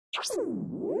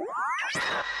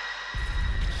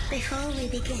Before we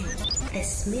begin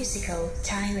this musical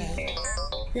tirade,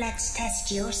 let's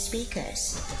test your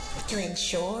speakers to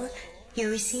ensure you're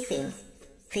receiving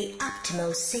the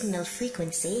optimal signal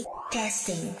frequency.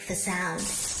 Testing for sound.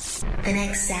 The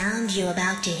next sound you're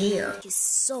about to hear is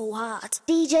so hot.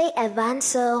 DJ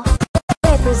Evanso,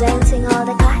 representing all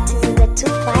the classes in the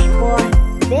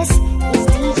 254. This is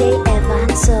DJ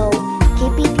Evanso.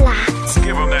 Keep it locked.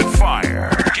 Give them that fire.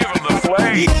 Give them the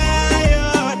flame.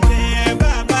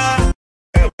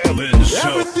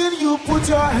 Everything you put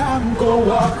your hand go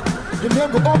walk. You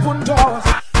never open doors.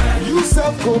 You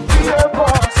self go be a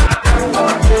boss.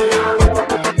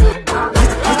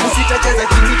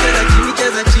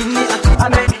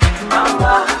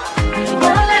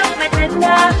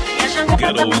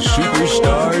 Ghetto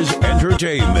Superstars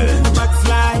Entertainment.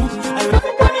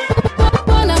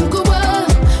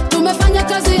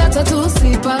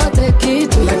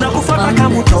 Nakufata kama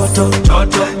mtoto,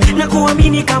 na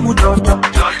kuamini kama mtoto.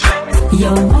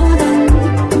 You're more than,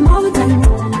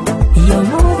 you're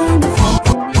more than.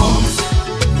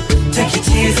 Take it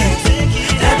easy,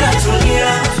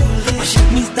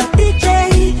 Mr. DJ,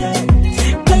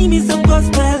 play me some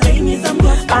gospel, play me some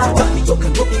gospel.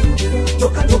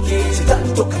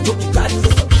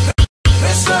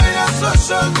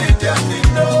 Social media ni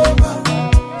noma.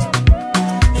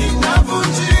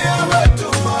 Inavunjia watu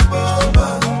maboma.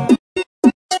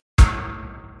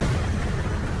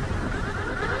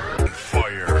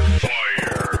 Fire.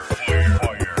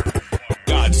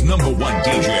 God's #1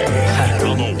 DJ.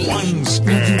 On the one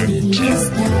stand.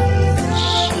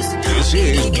 This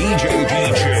is DJ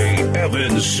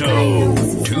Evanso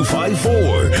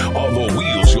 254 on the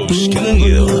wheels of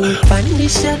steel.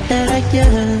 Pandisha daraja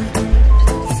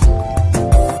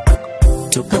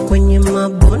toka kwenye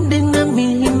mabonde na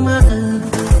milima,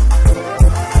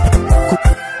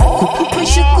 kukupa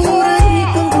shukrani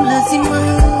kwangu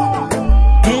lazima.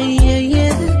 Hey, yeah,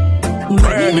 yeah.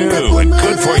 Brand new and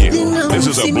good for you. This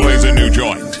is a blazing new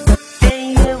joint.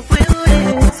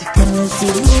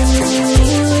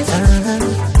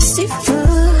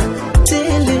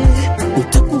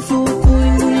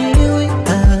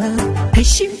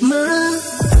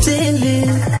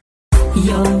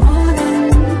 You're more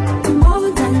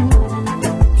than,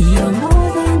 you're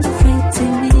more than a friend to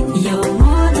me. You're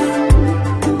more than,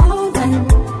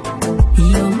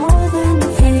 you're more than a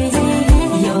friend.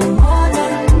 You're more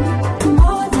than,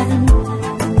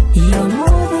 you're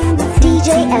more than a friend. DJ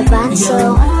Evanso,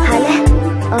 hala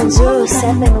on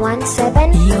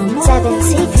 0717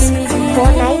 76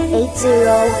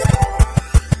 4980.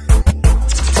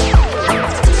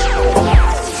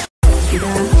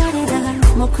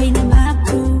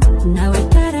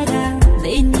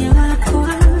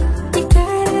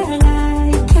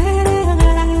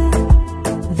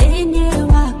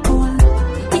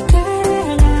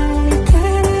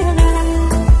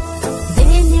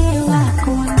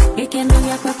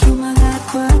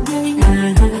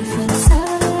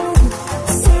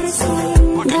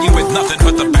 Putting you with nothing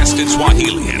but the best in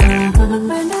Swahili.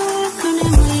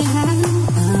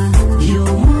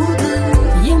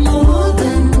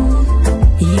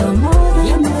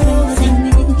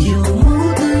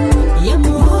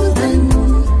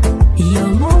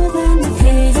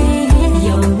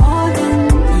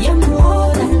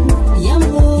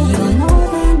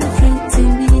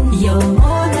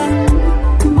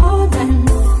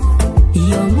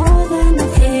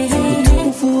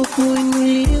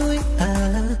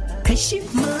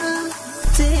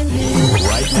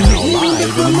 Right now, live in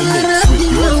the mix with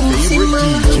your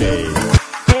favorite DJ.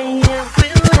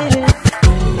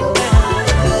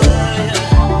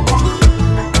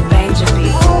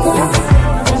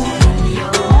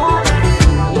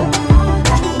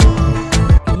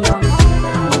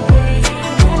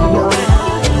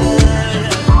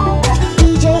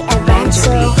 DJ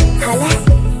Evanso, hala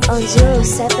on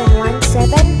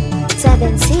 0717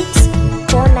 76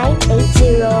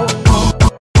 4980.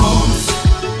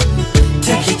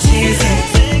 Take it easy,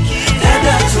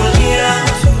 dada tulia,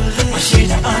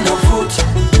 mashida anavuta,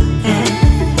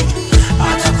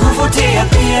 atakuvutia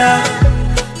pia.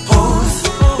 Pause,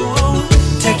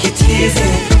 take it easy,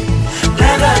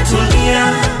 dada tulia,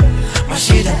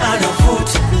 mashida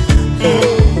anavuta,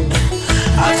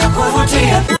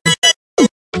 atakuvutia pia.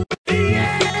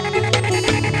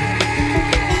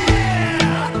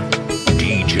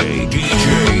 DJ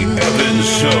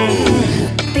Evanso.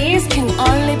 This can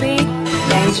only be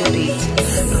Danger Beat.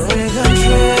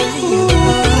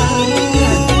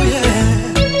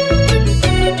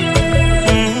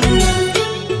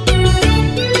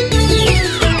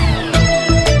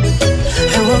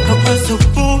 I woke up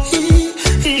asubuhi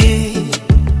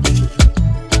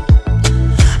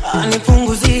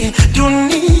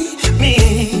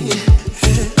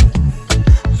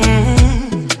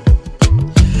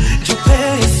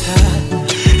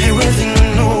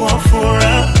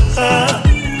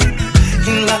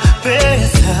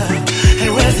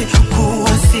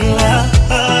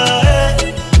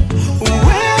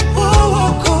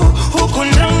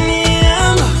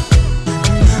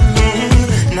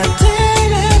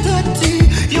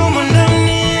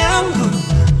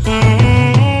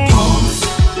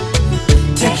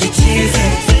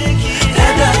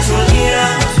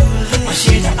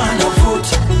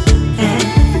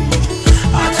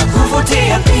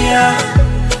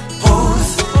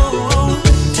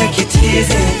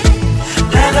easy.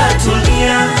 Dada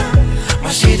tulia,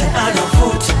 mashida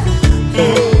anavuta.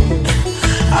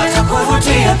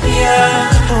 Atakuvutia pia.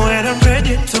 When I'm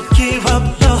ready to give up,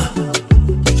 no,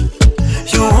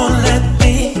 you won't let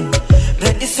me.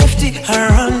 There is safety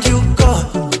around you, go.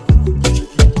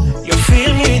 You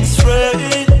feel me, it's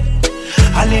right.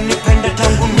 Alinipenda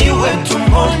tangu niwe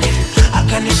tumboni,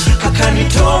 akanishika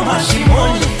kanitoa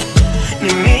mashimoni.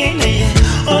 Ni mimi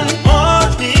on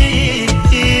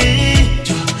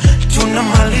tuna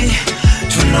mali,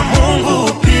 tuna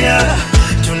Mungu pia,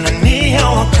 tuna nia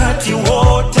wakati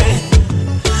wote.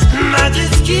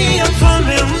 Najisikia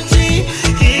mfalme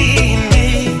mjini,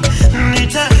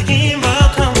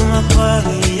 nitaimba kama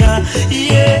kwaya,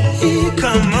 yeah,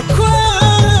 kama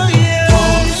kwaya.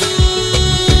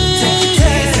 Take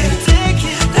it,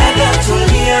 dada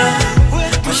tulia,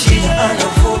 mashida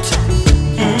anavuta.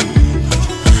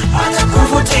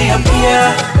 Atakuvutia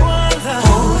pia.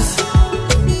 Pose,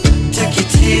 take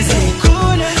it easy,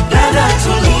 dada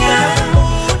tulia,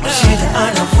 mashida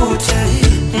anavuta.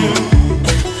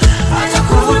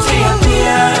 Atakuvutia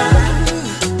pia.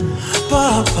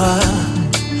 Papa,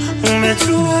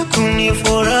 umejua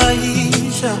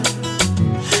kunifurahisha.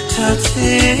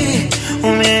 Tati,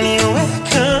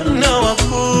 umeniweka na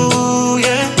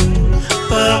wakuye.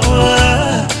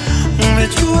 Papa,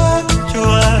 umejua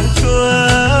jua.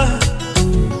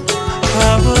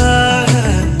 Papa,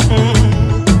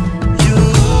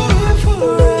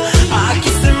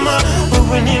 akisema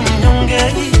wewe ni mnyonge,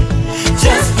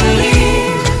 just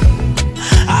believe.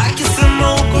 Akisema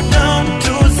uko down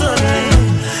to something,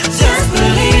 just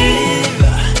believe.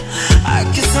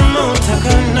 Akisema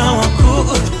utakana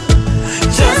wako,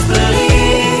 just believe.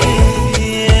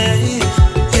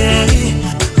 Yeah.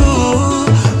 Ooh.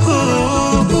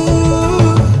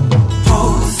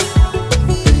 Pose,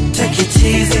 take it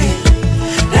easy.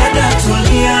 Dada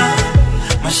tulia,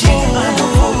 mashida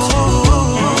anavuta.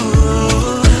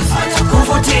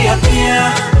 Atakuvutia pia.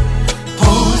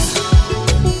 Pose,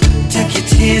 take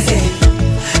it easy.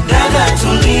 Dada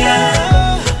tulia,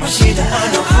 mashida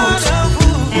anavuta.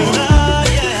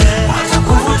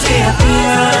 Atakuvutia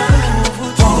pia.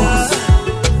 Pose,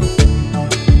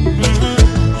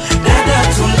 dada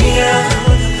tulia,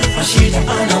 mashida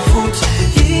anavuta.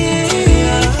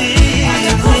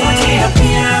 Atakuvutia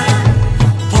pia.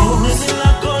 Pose,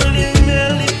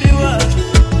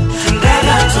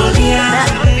 dada tulia.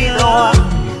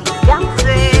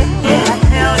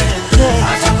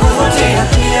 Atakuvutia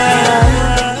pia.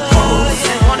 Pose,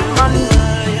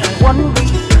 One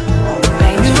week,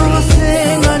 you will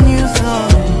sing a new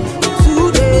song.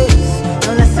 2 days,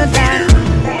 listen down.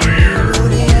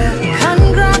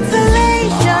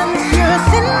 Congratulations, you're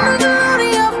in the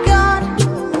glory of God.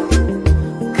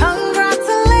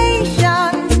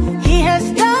 Congratulations, He has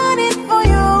done it for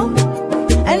you.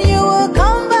 And you will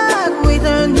come back with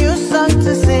a new song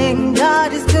to sing. God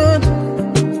is good.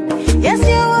 Yes,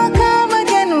 you will come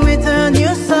again with a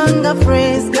new song of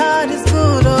praise. God is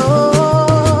good. Oh.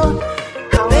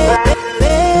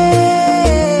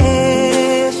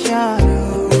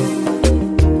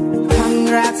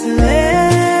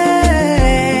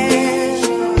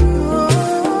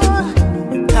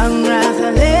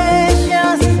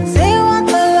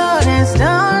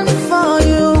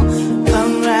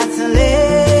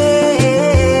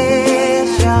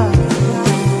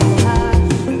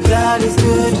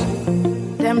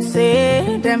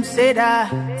 Them say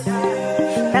that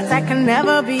I can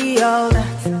never be all that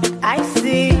I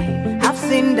see. I've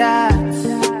seen that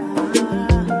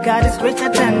God is greater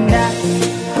than that.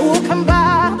 Who can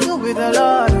battle with the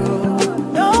Lord?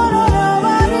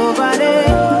 Nobody.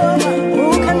 Who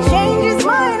can change His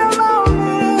mind around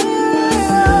me?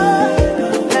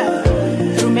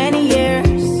 Through many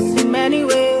years, in many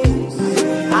ways,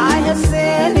 I have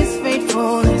seen His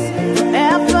faithfulness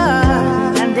ever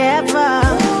and ever.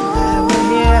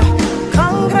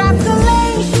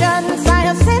 Congratulations, I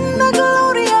have seen the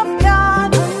glory of God.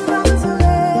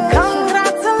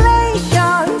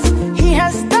 Congratulations, He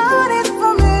has done it for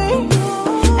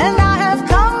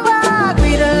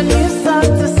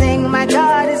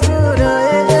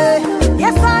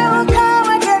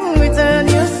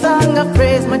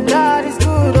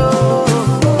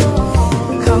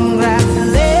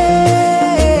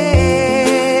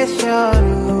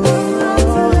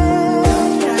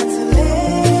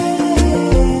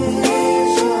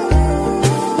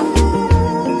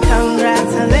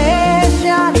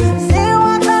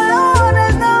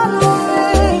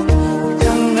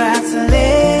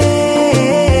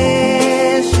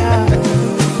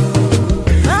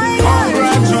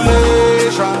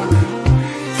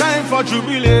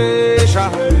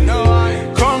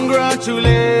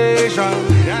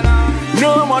salvation,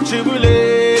 no more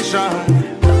tribulation.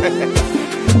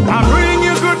 I bring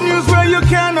you good news where you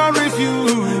cannot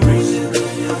refuse.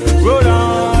 Hold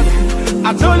on,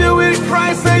 I told you with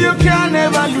Christ that you can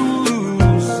never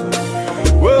lose.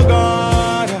 Well,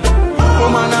 God,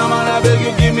 woman, I beg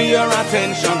you, give me your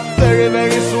attention. Very,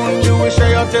 very soon you will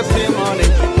share your testimony.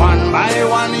 One by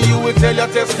one you will tell your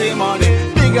testimony.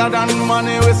 Bigger than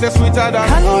money, we say sweeter than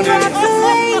honey.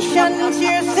 Congratulations,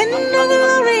 you're in the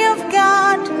glory of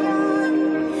God.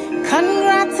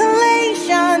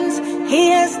 Congratulations, He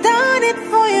has done it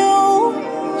for you.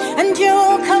 And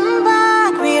you'll come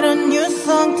back with a new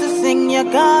song to sing. Your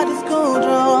God is good,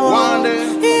 oh. One day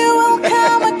You will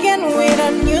come again with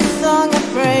a new song of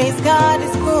praise. God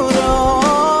is good,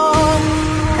 oh.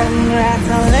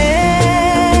 Congratulations.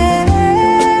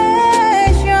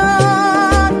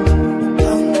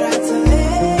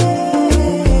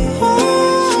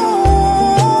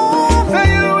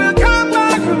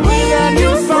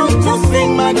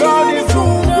 my God is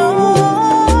good.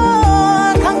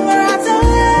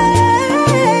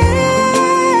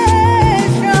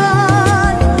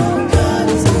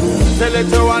 Congratulations. Tell it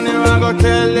to one, you go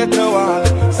tell it to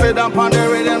all. Sit down on the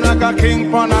rhythm like a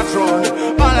king on a throne.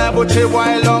 And I put you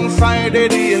alongside the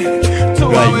day. To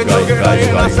one we together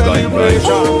in a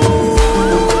celebration.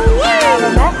 I have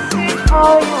a message for you.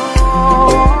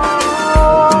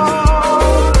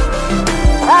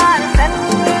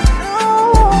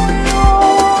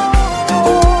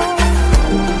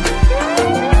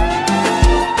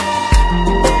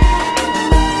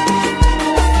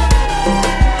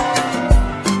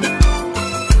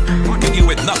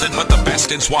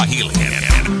 In Swahili.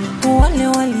 Wale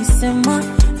walisema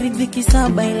riziki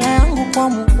saba ila yangu kwa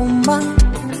Muumba.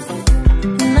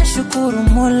 Nashukuru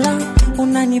Mola,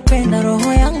 unanipenda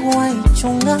roho yangu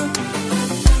waichunga.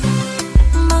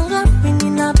 Mangapi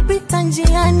ninapita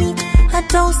njiani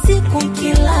hata usiku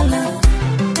nikilala.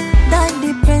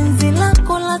 Dadi penzi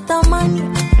lako la thamani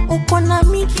uko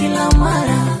nami kila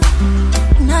mara.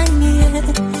 Nani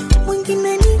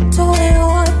mwingine nitoe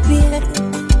wapi?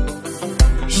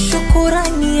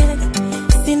 Shukurani,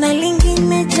 sina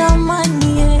lingine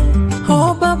jamani.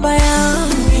 Oh baba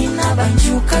yangu,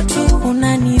 ninabanjuka tu,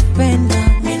 unanipenda,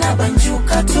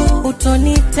 ninabanjuka tu,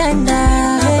 utonitenda,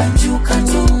 ninabanjuka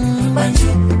tu,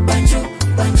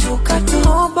 banjuka tu.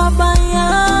 Oh baba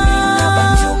yangu,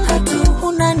 ninabanjuka tu,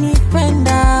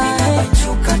 unanipenda,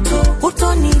 ninabanjuka tu,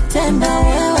 utonitenda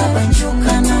wewe,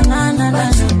 banjuka na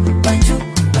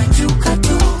banjuka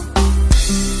tu.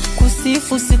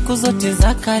 Kusifu siku zote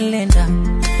za kalenda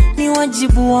ni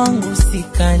wajibu wangu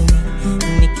sikani.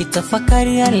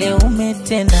 Nikitafakari yale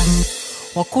umetenda,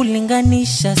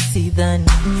 wakulinganisha sidhani.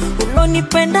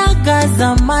 Ulonipendaga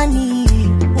zamani,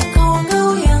 ukawa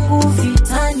ngao yangu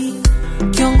vitani.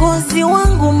 Kiongozi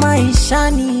wangu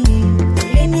maishani,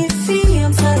 ulinifia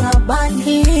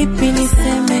msalabani. Ipi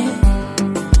niseme,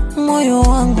 moyo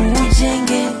wangu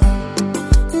ujenge,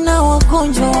 na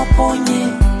wagonjwa waponye,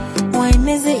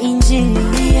 waeneze injili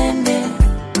iende.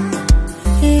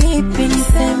 Ipi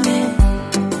niseme,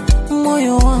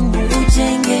 moyo wangu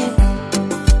ujenge,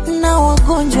 na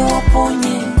wagonjwa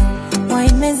waponye,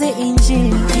 waeneze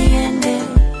injili iende.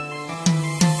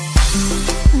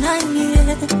 Nani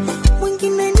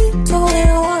mwingine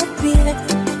nitoe wapi?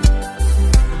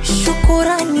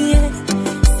 Shukurani,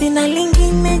 sina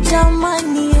lingine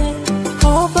jamani.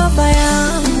 Oh baba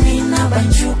yangu,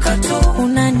 ninabanjuka tu,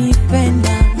 unanipenda,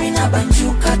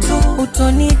 ninabanjuka tu,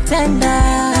 utonitenda,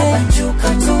 ninabanjuka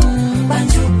tu,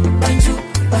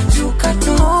 banjuka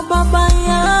tu. Oh baba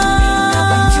yangu,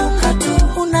 ninabanjuka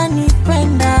tu,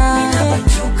 unanipenda,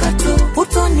 ninabanjuka tu,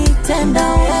 utonitenda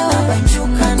wewe,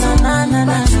 banjuka na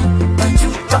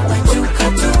banjuka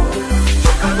tu.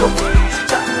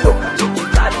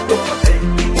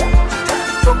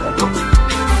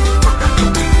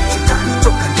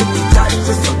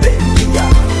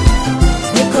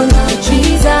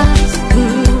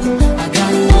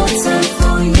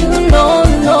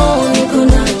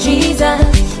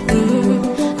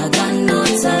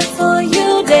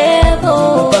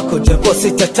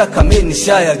 Sitataka mimi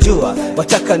nishayajua,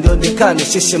 wataka nionekane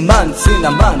shishimani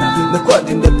sina maana. Nimekuwa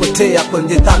nimepotea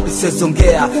kwenye dhambi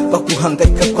sizongea, kwa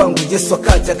kuhangaika kwangu Yesu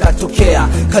akaja katokea,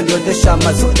 kanionyesha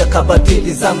mazuri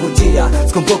akabadili zangu njia.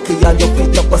 Sikumbuki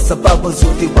yaliyopita kwa sababu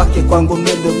uzuri wake kwangu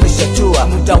mimi umeshajua.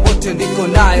 Muda wote niko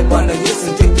naye Bwana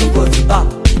Yesu ndiye kiongozi.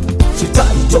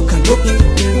 Shetani toka ndoki,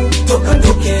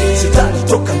 shetani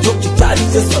toka ndoki, tayari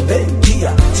Yesu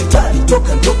ameingia. Shetani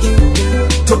toka ndoki,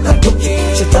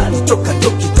 shetani toka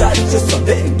ndoki, tayari Yesu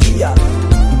ameingia.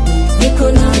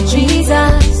 Niko na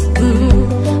Jesus,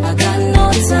 I got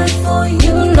no time for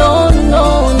you, no.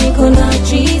 Niko na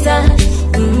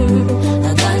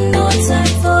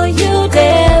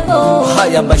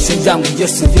ya maisha yangu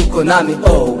Yesu yuko nami.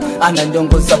 Oh,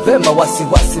 ananiongoza vema,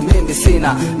 wasiwasi mimi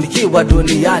sina. Nikiwa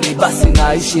duniani basi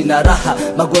naishi na raha,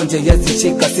 magonjwa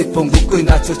yazishika sipungukwi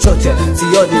na chochote.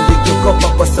 Sioni nikikopa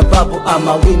kwa sababu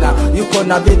amawina yuko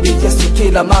na bibi Yesu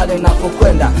kila mali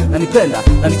napokwenda. Nanipenda,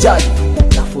 nanijali,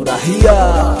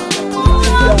 nafurahia.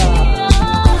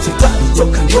 Shetani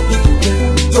toka nduki,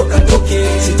 toka nduki.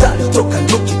 Shetani toka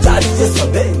nduki, tari Yesu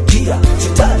ameingia.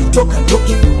 Shetani toka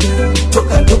nduki,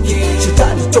 toka nduki.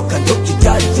 Shetani toka nduki,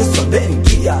 tari Yesu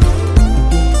ameingia.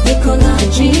 Niko na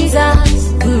Jesus,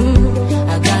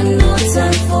 I got no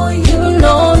time for you,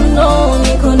 no, no.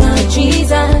 Niko na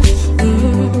Jesus,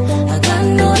 I got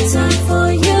no time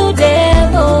for you,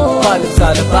 devil. Pale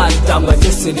msalabani damu ya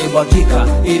Yesu ilimwagika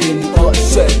ili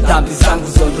nioshe dhambi zangu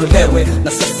zondolewe.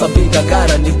 Na sasa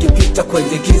minang'ara nikipita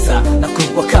kwenye giza na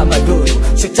kubwa kama nuru.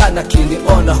 Shetani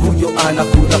akiniona huyo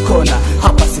anakula kona.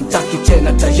 Hapa simtaki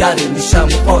tena, tayari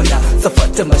nishamuona.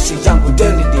 Safate maisha yangu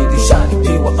deli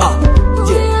nilishalipiwa.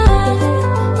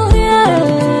 Yeah.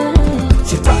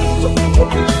 Shetani toka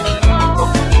nduki,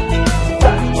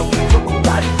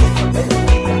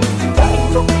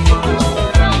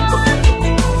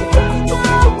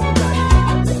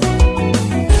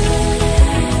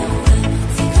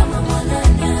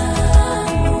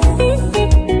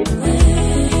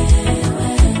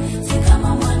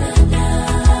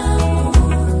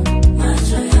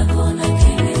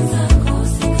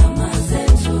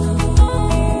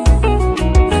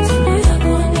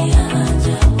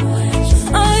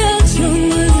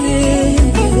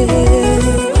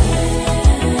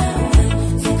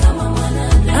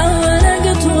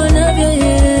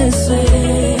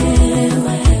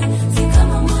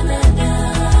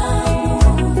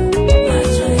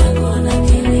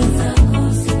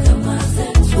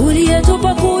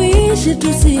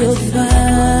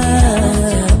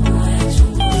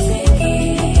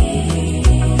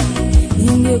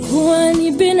 ingekuwa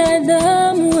ni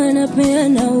binadamu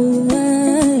anapeana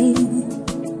uhai,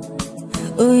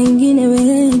 wengine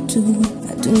wetu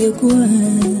hatungekuwa.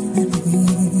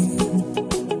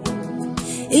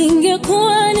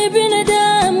 Ingekuwa ni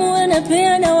binadamu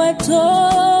anapeana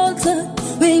watoto,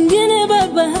 wengine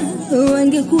baba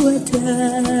wangekuwa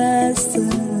tasa.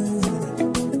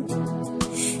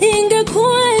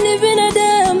 Ingekuwa ni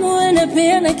binadamu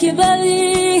anapeana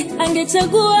kibali,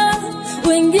 angechagua,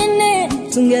 wengine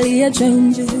tungeliachwa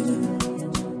nje.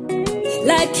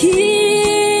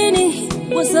 Lakini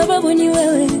kwa sababu ni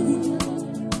wewe,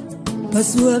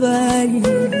 pasua bahari,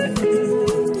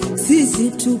 sisi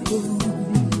tupo.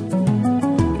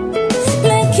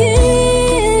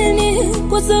 Lakini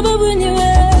kwa sababu ni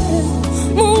wewe,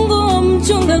 Mungu wa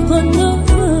mchunga kondoo,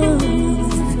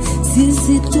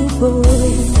 sisi tupo.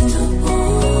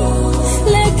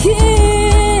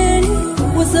 Lakini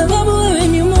kwa sababu wewe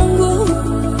ni Mungu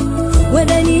wa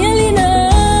Danieli na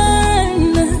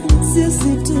Ana, sisi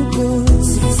tupo.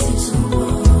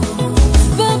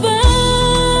 Baba,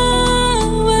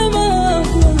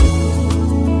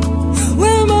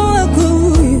 wema wako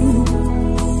huyu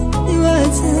ni wa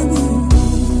ajabu.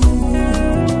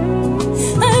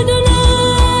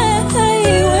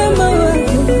 Adonai,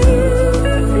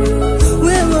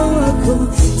 wema wako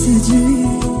sijui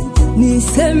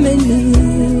niseme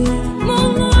nini.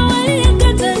 Mungu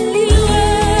aliyekataliwa,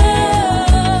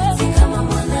 si kama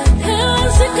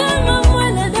mwanadamu, si kama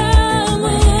mwanadamu,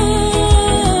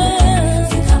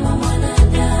 si kama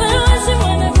mwanadamu, wewe si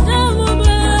mwanadamu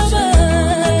Baba,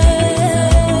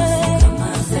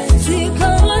 si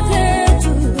kama tetu,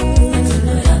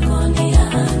 matendo yako ni ya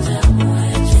ajabu,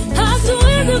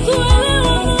 hatuwezi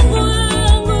kuelewa Mungu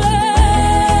wangu,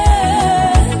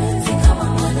 si kama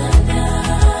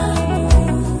mwanadamu.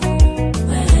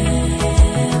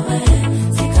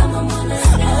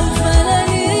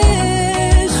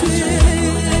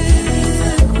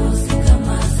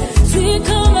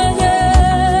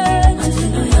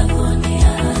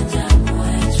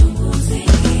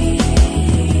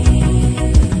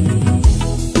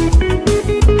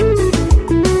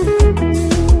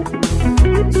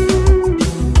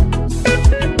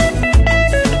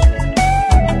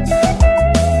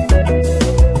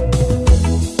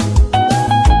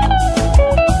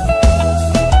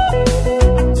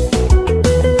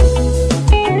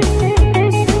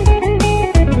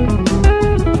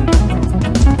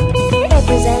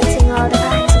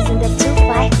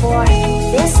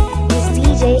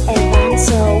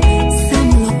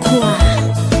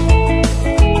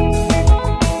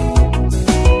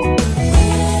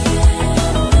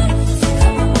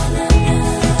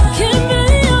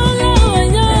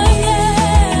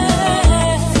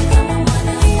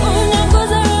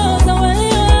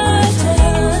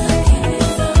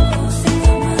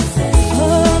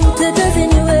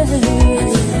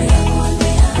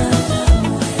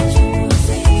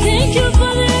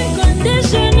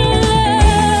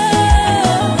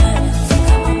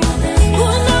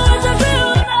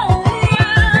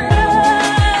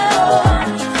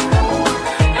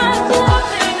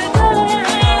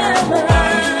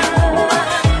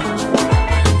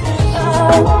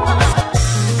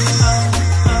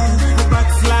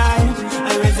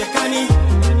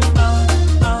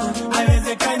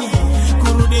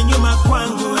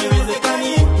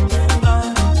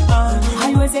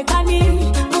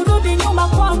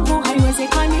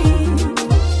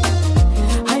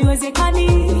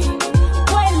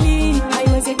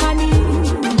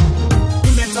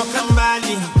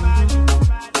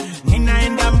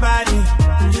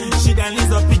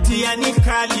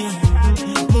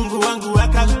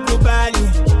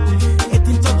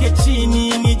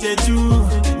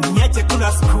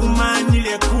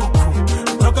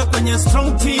 kwenye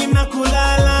strong team na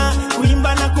kulala,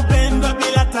 kuimba na kupendwa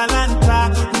bila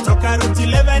talanta, kutoka route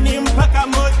 11 mpaka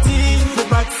moti, ku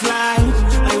backslide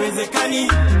haiwezekani,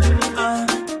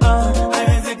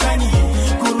 haiwezekani,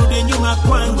 kurudi nyuma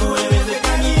kwangu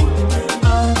haiwezekani,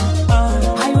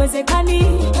 haiwezekani,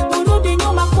 kurudi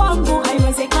nyuma kwangu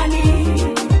haiwezekani,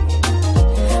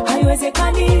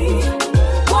 haiwezekani,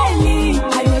 kweli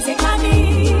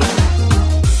haiwezekani.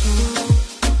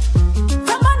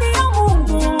 Thamani ya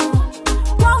Mungu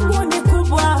kwangu ni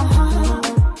kubwa,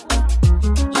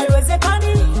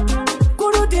 haiwezekani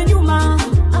kurudi nyuma.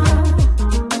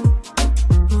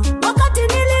 Wakati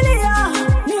nililia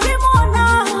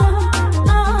nilimwona,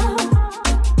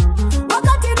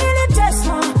 wakati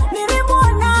niliteswa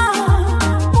nilimwona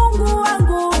Mungu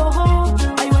wangu.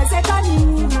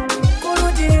 Haiwezekani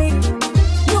kurudi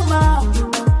nyuma.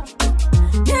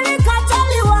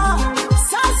 Nilikataliwa,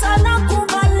 sasa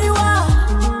nakubaliwa.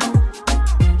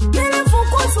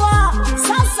 Nilifukuzwa,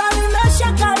 sasa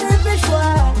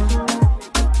nimeshakaribishwa.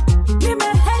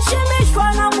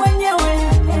 Nimeheshimishwa na mwenyewe.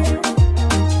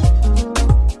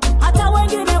 Hata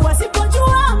wengine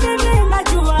wasipojua mimi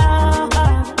najua,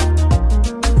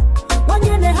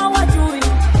 wengine hawajui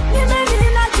mimi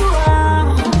ninajua.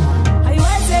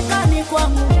 Haiwezekani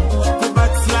kwangu ku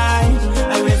backslide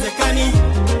haiwezekani,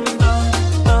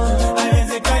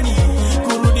 haiwezekani,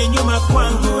 kurudi nyuma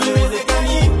kwangu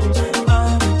haiwezekani,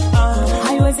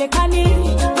 haiwezekani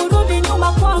kurudi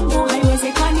nyuma kwangu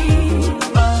haiwezekani,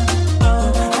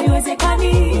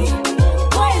 haiwezekani,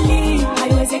 kweli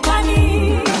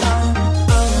haiwezekani.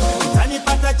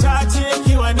 utanipata chache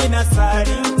ikiwa nina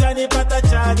sari, utanipata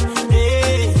chache,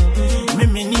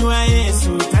 mimi ni wa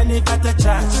Yesu, utanipata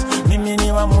chache, mimi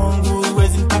ni wa Mungu,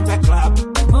 huwezi nipata club.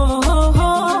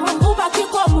 Ubaki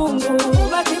kwa Mungu,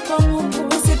 ubaki kwa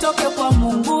Mungu, usitoke kwa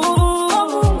Mungu,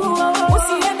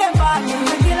 usiende mbali,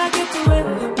 kila kitu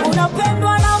wewe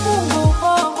unapendwa na Mungu.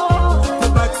 Ku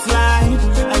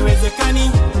backslide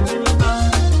haiwezekani,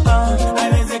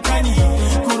 haiwezekani,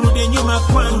 kurudi nyuma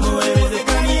kwangu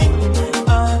haiwezekani,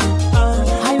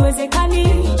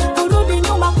 Haiwezekani kurudi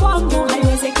nyuma kwangu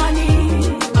haiwezekani,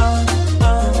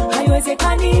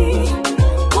 haiwezekani,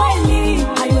 kweli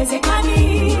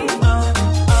haiwezekani.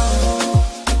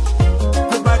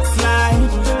 ku backslide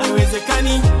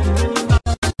haiwezekani.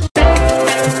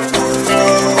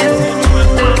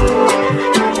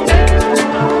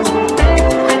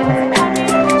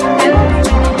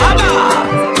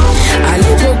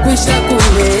 Alipokwisha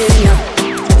kunena,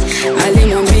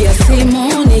 alimwambia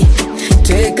Simoni,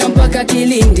 tweka mpaka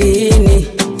kilindini,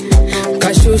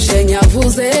 kashushe nyavu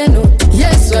zenu.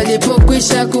 Yesu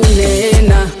alipokwisha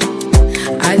kunena,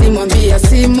 alimwambia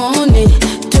Simoni,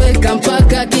 tweka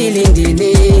mpaka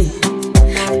kilindini,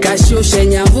 kashushe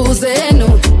nyavu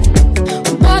zenu.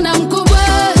 Bwana mkubwa,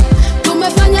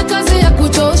 tumefanya kazi ya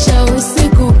kuchosha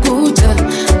usiku kucha.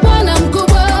 Bwana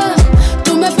mkubwa,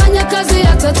 tumefanya kazi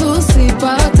hata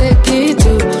tusipate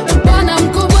kitu. Bwana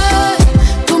mkubwa,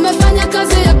 tumefanya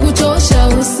kazi ya kuchosha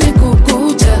usiku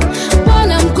kucha.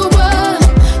 Bwana mkubwa,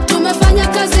 tumefanya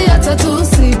kazi hata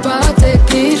tusipate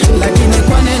kitu. Lakini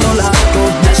kwa neno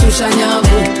lako nashusha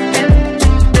nyavu,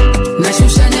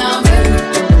 nashusha nyavu,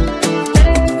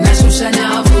 nashusha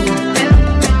nyavu,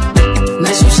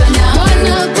 nashusha nyavu.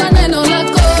 Bwana, kwa neno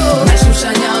lako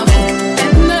nashusha nyavu,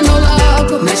 neno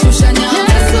lako nashusha nyavu.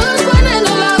 Yesu, kwa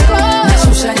neno lako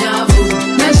nashusha nyavu,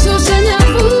 nashusha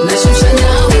nyavu, nashusha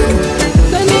nyavu.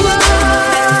 Neno lako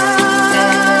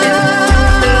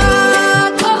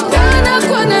Bwana,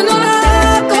 kwa neno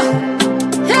lako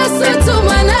Yesu,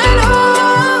 tuma neno.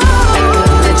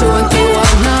 Najua nikiwa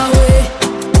nawe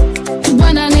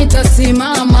Bwana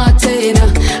nitasimama tena,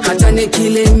 hata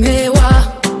nikilemewa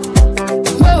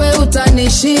wewe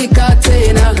utanishika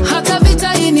tena, hata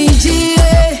vita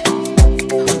inijie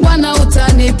Bwana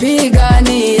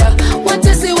utanipigania.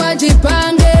 Watesi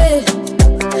wajipange,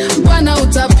 Bwana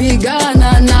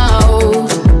utapigana nao.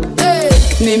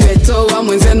 Nimetoa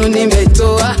mwenzenu,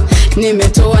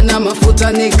 nimetoa na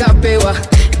mafuta nikapewa,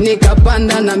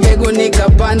 nikapanda na mbegu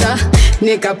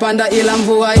nikapanda ila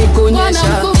mvua ikunyesha.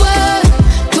 Bwana mkubwa,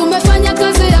 tumefanya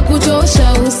kazi ya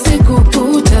kuchosha usiku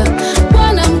kucha.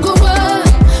 Bwana mkubwa,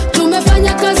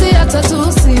 tumefanya kazi hata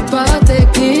tusipate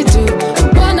kitu.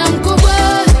 Bwana mkubwa,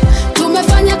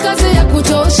 tumefanya kazi ya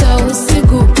kuchosha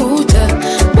usiku kucha.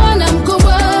 Bwana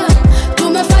mkubwa,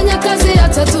 tumefanya kazi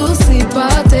hata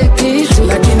tusipate kitu.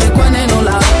 Lakini kwa neno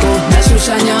lako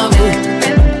nashusha nyavu,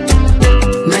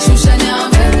 nashusha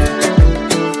nyavu,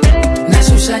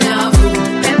 nashusha nyavu,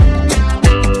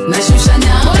 nashusha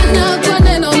nyavu. Bwana,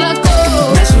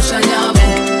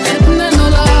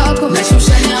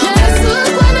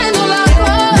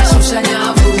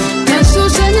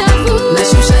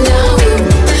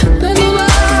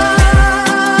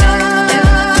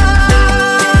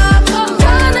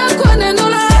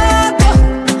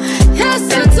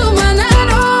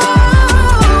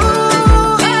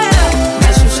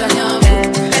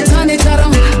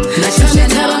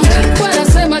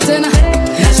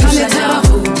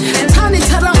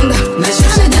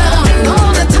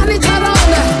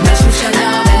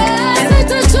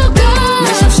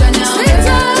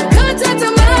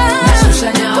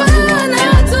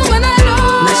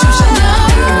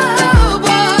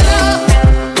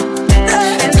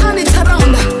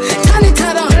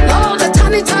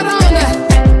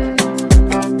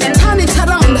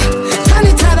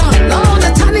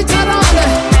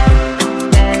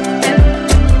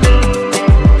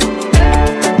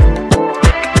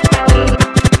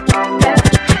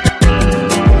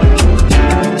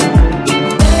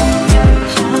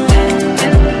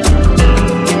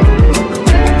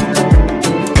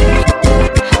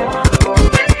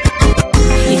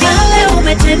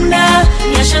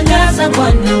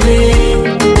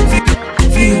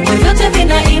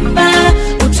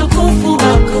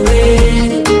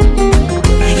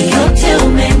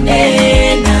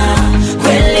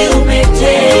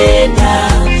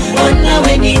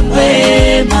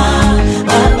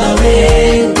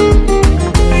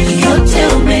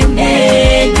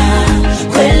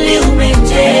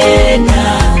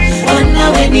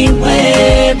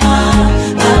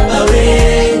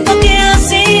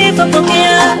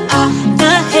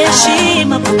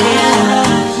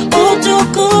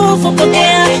 utukufu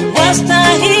pokea,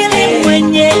 wastahili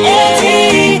mwenye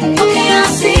enzi. Pokea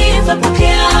sifa,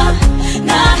 pokea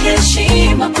na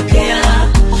heshima, pokea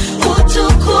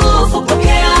utukufu,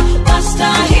 pokea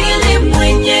wastahili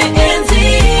mwenye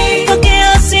enzi.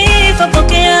 Pokea sifa,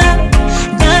 pokea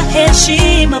na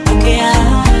heshima, pokea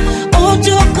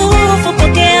utukufu,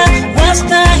 pokea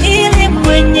wastahili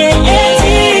mwenye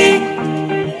enzi.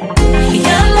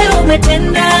 Yale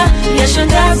umetenda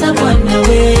yashangaza Bwana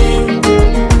we,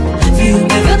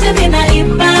 viumbe vyote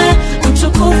vinaimba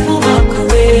utukufu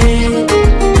wako we.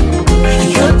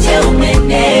 Yote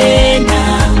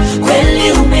umenena,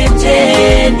 kweli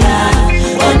umetenda,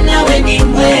 Bwana we ni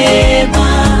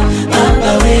mwema,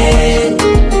 Baba we.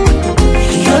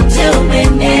 Yote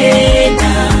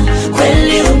umenena,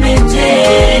 kweli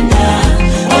umetenda,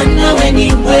 Bwana we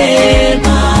ni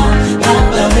mwema,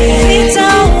 Baba we. Vita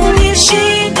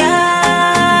ulishinda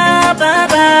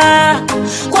Baba,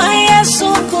 kwa Yesu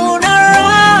kuna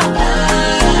raha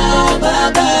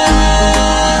Baba.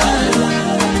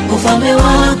 Ufalme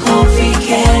wako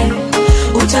ufike,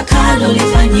 utakalo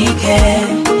lifanyike,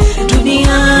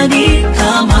 duniani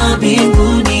kama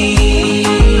mbinguni.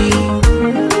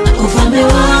 Ufalme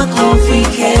wako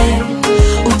ufike,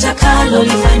 utakalo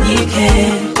lifanyike,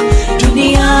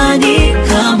 duniani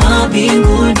kama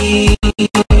mbinguni.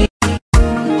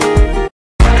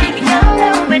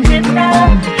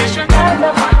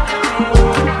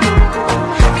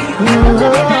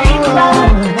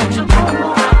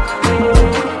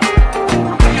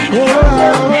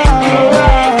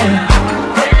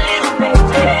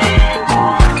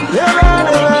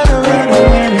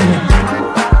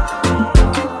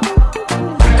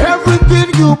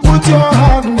 Everything you put your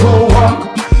hand go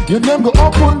walk, your name go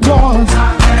open doors,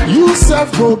 you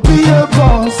self go be a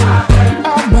boss.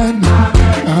 Amen,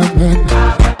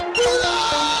 amen.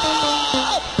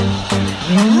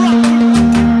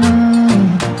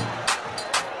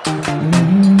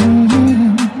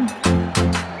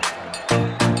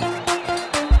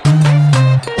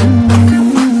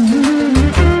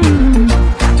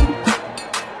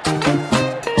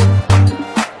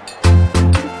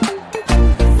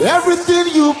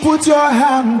 Everything you put your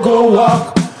hand go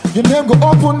walk, your name go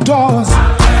open doors,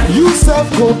 you self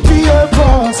go be a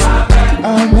boss.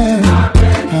 Amen,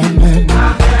 amen.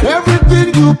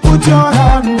 Everything you put your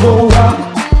hand go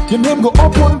walk, your name go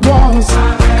open doors,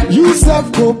 you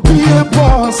self go be a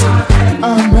boss.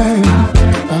 Amen,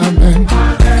 amen.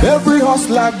 Every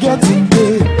hustler getting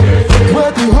paid,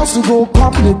 where the hustle go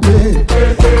come the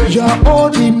pay, your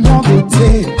own in no go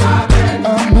take.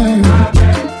 Amen.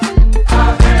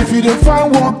 If you don't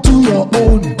find work, do your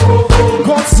own.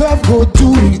 God self go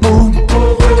do his own,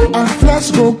 and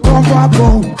flesh go cover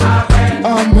bone.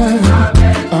 Amen,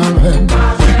 amen.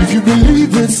 If you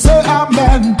believe it, say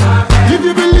amen. If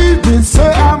you believe it,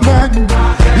 say amen.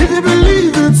 If you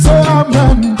believe it, say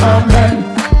amen, amen,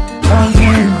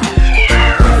 amen.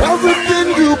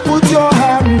 Everything you put your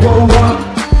hand go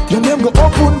on, your name go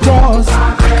open doors,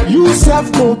 you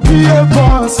self go be a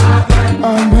boss.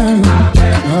 Amen,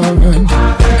 amen.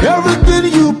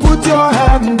 Everything you put your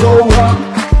hand go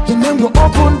on, your name go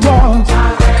open doors,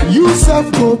 you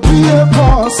self go be a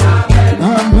boss.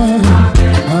 Amen,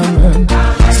 amen.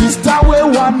 Sister where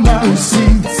one man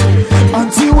sings,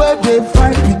 until where they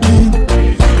fight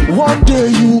begin, one day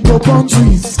you go born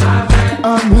twins.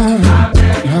 Amen,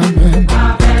 amen.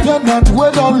 You're not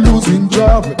where don't losing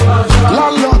job,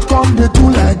 landlord come they do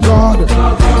like God,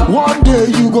 one day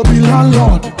you go be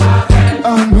landlord.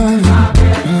 Amen,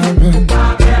 amen.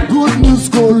 Good news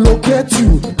go locate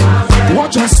you,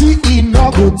 watch and see it no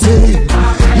go take.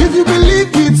 If you believe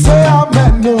it, say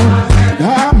amen, no.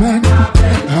 Amen,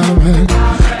 amen.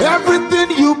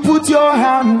 Everything you put your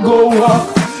hand go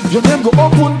up, your name go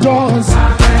open doors,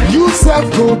 you self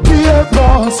go be a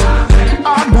boss.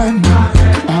 Amen,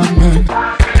 amen.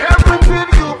 Everything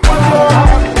you put your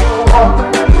hand go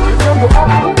up, your name go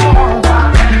open doors,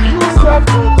 you self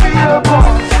go be a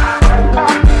boss.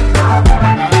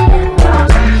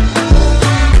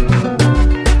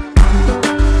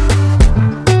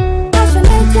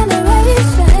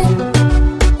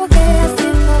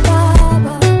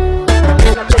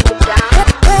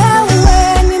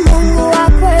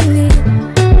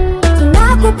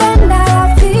 Tunakupenda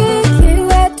rafiki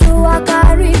wetu wa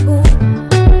karibu,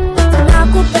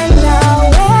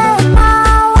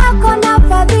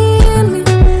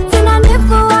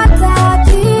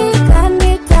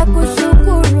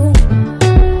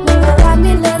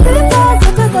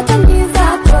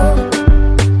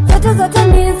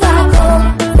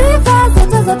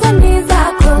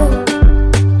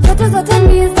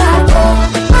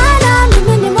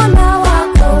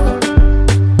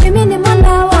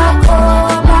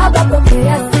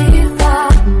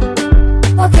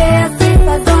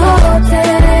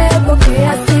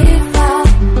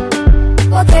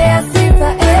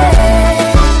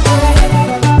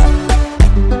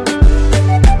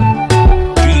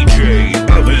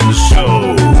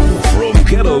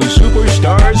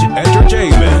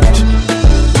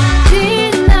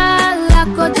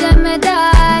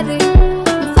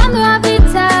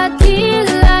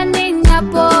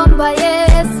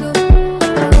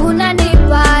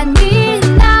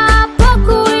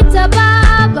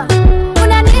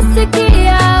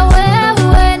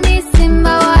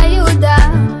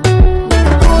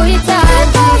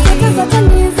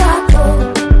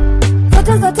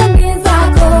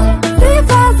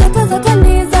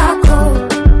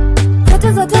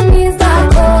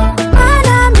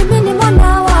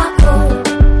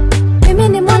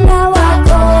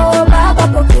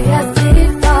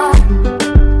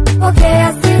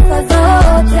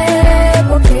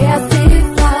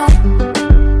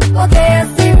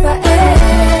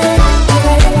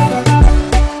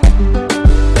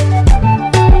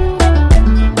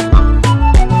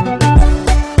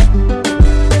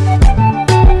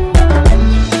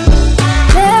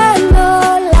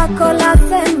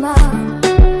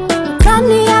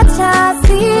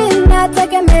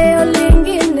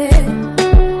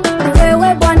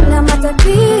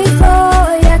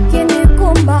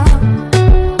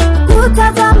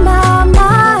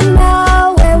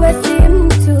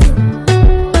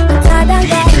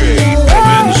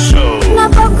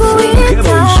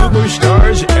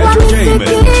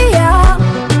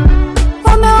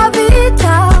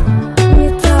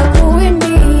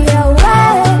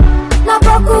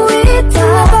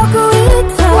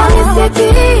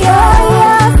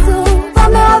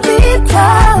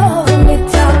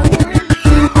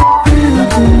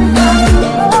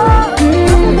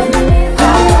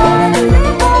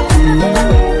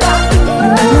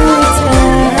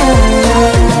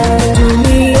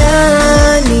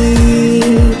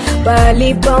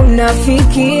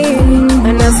 unafiki,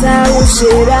 anasahau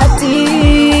sherati,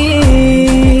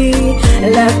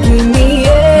 lakini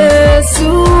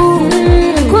Yesu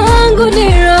kwangu ni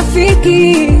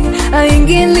rafiki,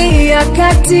 aingilia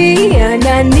kati,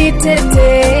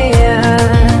 ananitetea.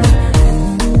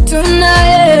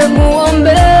 Tunaye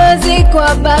muombezi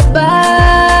kwa Baba,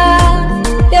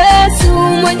 Yesu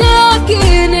mwenye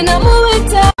haki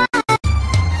ninamuita.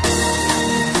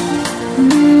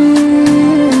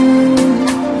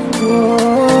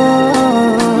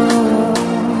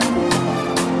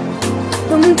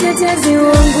 Mtetezi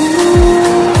wangu,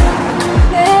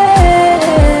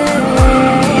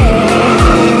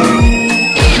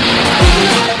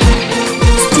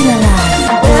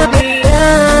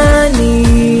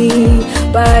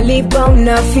 palipa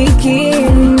unafiki,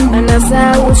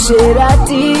 anasahau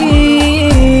sherati,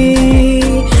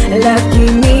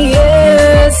 lakini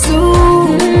Yesu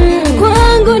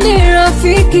kwangu ni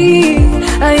rafiki,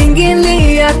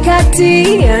 aingilia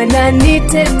kati,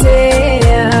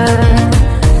 ananitetea.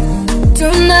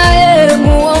 Tunaye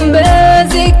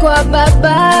muombezi kwa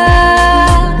Baba,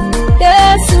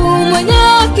 Yesu mwenye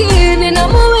haki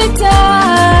ninamuita.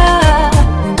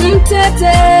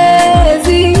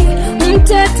 Mtetezi,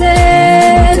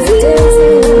 mtetezi,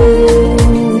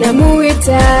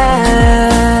 namuita.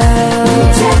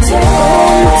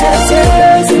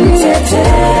 Mtetezi,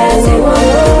 mtetezi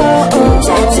wangu,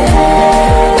 mtetezi,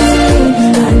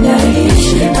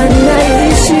 anaishi,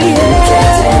 anaishi,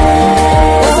 mtetezi,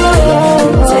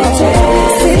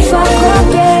 sifa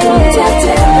kwake,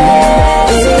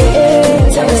 mtetezi,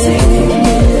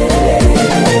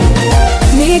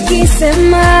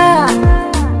 nikisema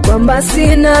kwamba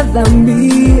sina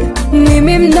dhambi,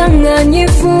 mimi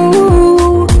mdanganyifu,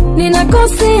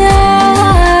 ninakosea,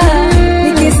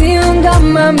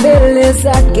 nikiziungama mbele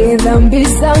zake dhambi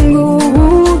zangu,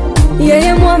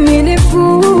 yeye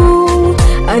mwaminifu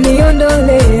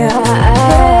aniondolea.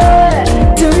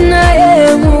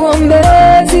 Tunaye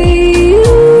muombezi,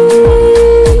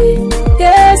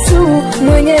 Yesu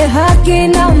mwenye haki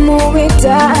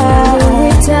namuita,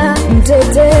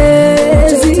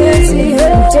 mtetezi,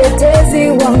 mtetezi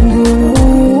wangu,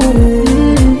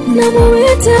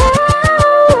 namuita.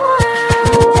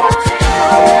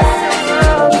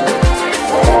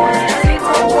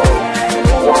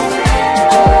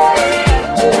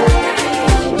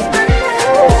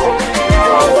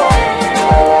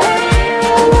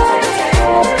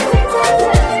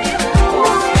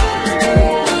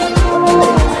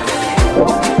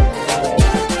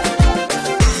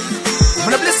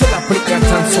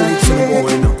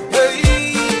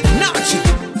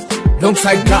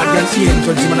 Alongside guardian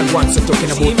angels, man and once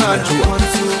talking about Najua.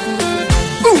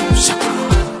 Shaka.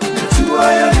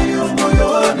 Najua yaliyo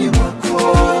moyoni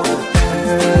mwako,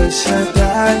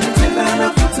 Shaddai, tena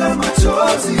nafuta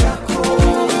machozi yako.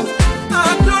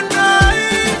 Adonai,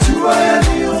 najua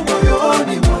yaliyo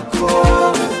moyoni mwako,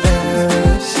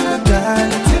 Shaddai,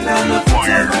 tena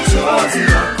nafuta machozi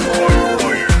yako.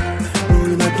 Roho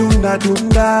inadunda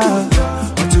dunda,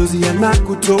 machozi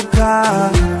yanakutoka.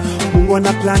 Mungu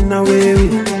ana plan na wewe,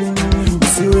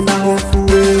 usiwe na hofu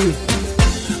wewe.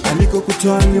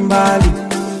 Alikokutoa ni mbali,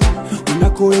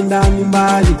 unakoenda ni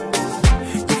mbali.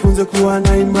 Jifunze kuwa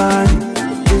na imani,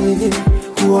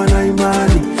 kuwa na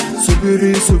imani.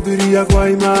 Subiria kwa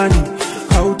imani,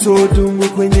 hautodumu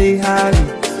kwenye hali.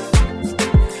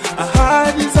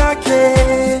 Ahadi zake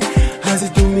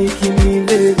hazitumiki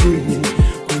milele,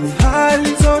 kwenye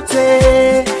hali zote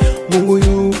Mungu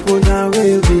yupo na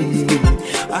wewe.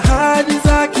 Ahadi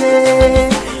zake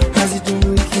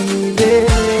hazitumiki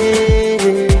milele,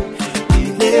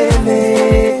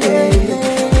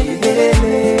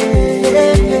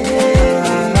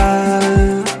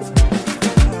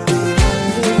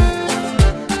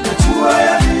 najua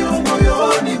yaliyo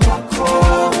moyoni mwako,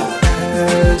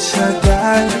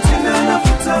 Shaddai, tena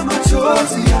nafuta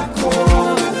machozi yako.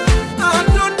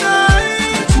 Adonai,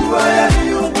 najua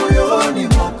yaliyo moyoni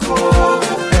mwako,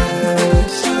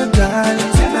 Shaddai,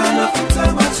 tena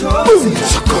nafuta machozi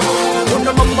yako.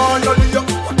 Ona mama analia,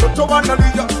 watoto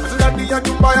wanalia, ndani ya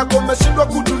nyumba yako umeshindwa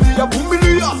kutulia.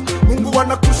 Vumilia, Mungu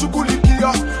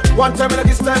anakushughulikia. One time and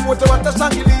this time wote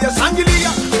watashangilia,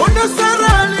 shangilia. Ona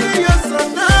Sara alia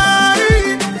sana,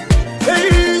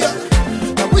 hey,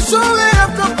 na mwishowe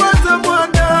akapata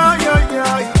mwana.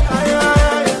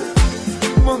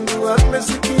 Mungu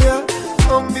amesikia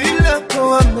ombi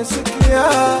lako, amesikia.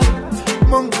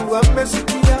 Mungu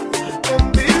amesikia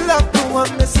ombi lako,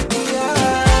 amesikia.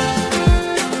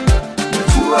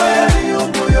 Najua yaliyo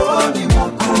moyoni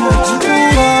mwako,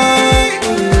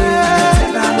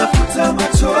 tena nafuta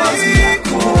machozi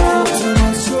yako,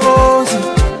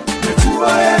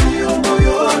 najua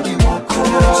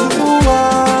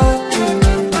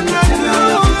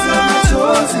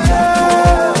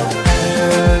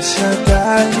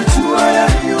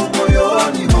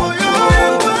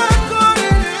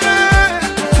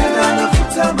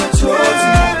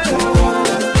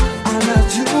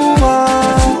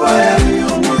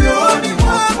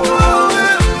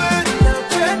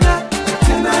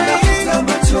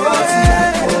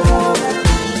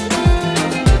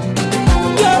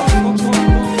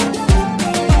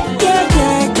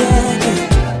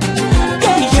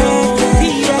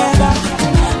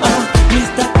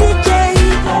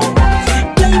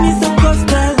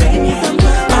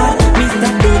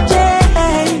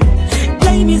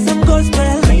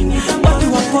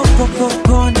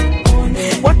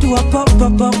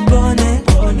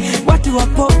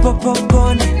watu wa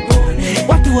popone,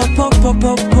 watu wa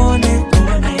popone.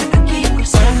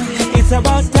 It's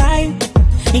about time,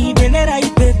 ibendera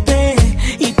ipepe.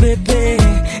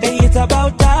 It's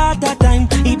about that time,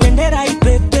 ibendera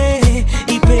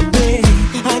ipepe.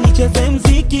 Anicheze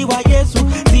mziki wa Yesu,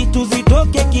 zitu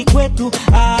zitoke kikwetu.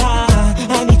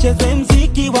 Anicheze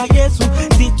mziki wa Yesu,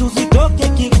 zitu zitoke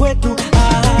kikwetu.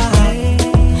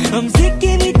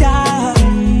 Mziki ni dawa,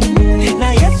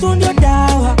 na Yesu ndio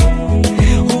dawa.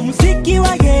 Mziki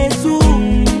wa Yesu,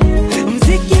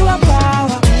 mziki wa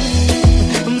power.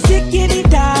 Mziki ni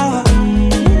dawa,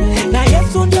 na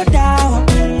Yesu ndio dawa.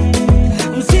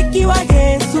 Mziki wa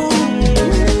Yesu,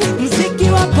 mziki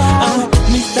wa power.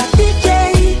 Mr. DJ,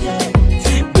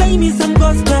 play me some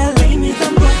gospel.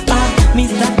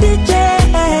 Mr. DJ,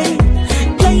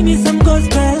 play me some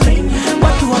gospel.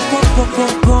 Watu wa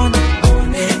popone,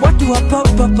 watu wa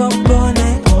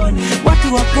popone,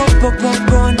 watu wa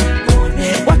popone,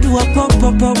 watu wa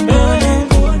popone.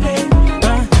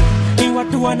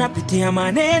 Watu wanapitia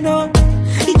maneno,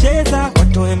 icheza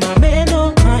watoe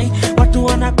mameno. Watu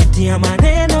wanapitia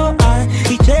maneno,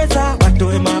 icheza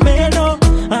watoe mameno.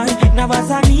 Na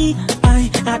wasanii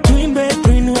atuimbe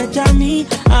tuinue jamii.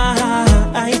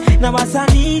 Na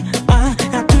wasanii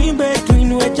atuimbe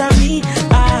tuinue jamii.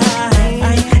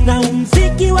 Na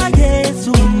mziki wa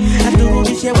Yesu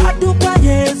aturudishe watu kwa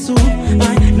Yesu.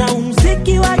 Na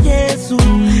mziki wa Yesu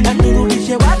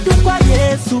aturudishe watu kwa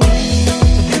Yesu.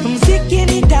 Mziki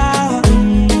ni dawa,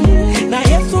 na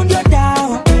Yesu ndio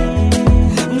dawa.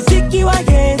 Mziki wa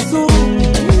Yesu,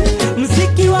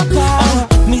 mziki wa power.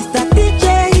 Mr. DJ,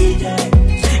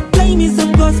 play me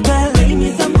some gospel.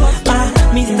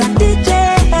 Mr. DJ,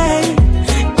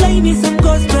 play me some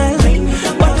gospel.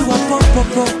 Watu wa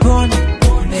popone,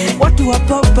 watu wa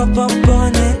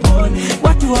popone,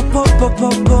 watu wa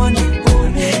popone,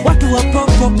 watu wa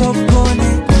popone.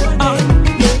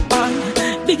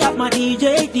 Big up my DJ,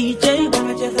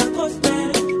 wanacheza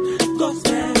gospel.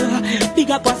 Big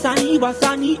up wasanii,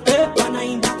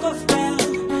 wanaimba gospel.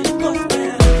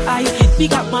 I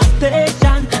big up my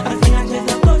station,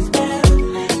 wanacheza gospel.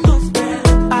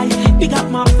 I big up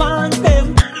my fans,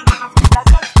 them.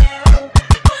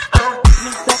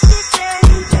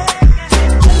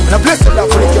 Now bless the Lord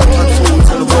for the young and souls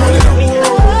and the world in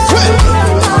the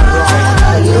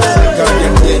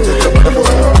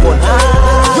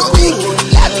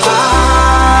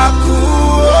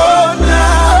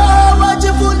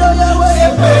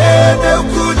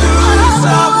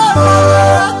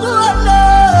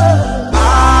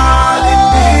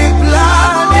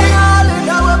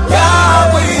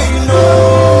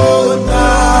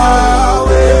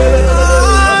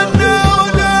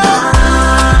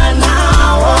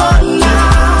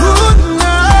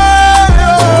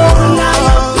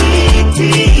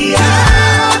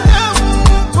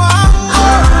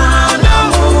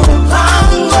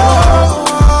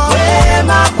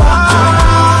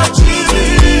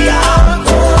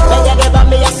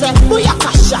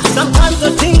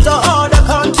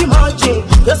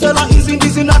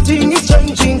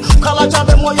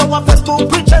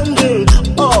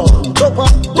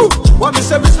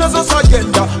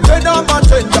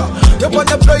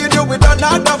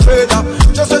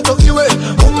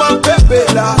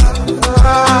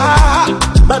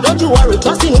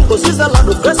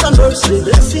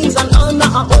blessings and honor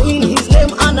are all in his name.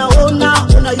 Anaona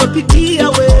unayopitia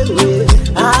wewe.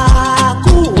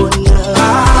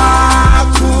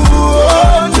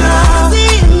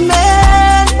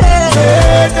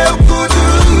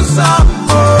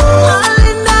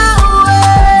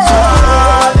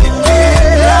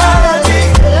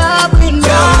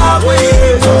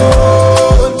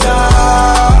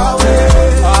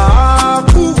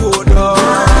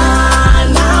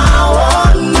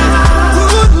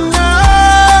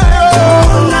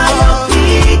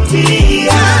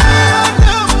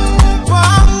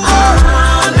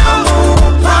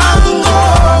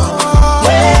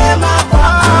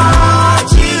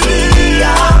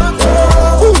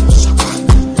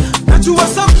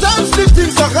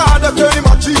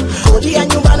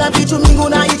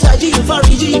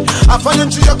 Afanye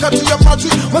njia kati ya maji,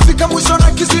 mafika mwisho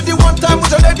na kizidi one time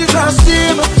utaledi trust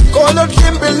him. Call on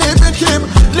him, believe in him.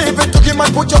 Live it to him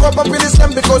and put your hope up in his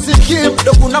name, because in him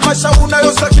ndo kuna maisha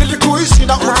unayostahili kuishi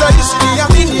na utaishi.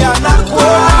 Niamini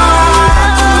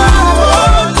anakuona.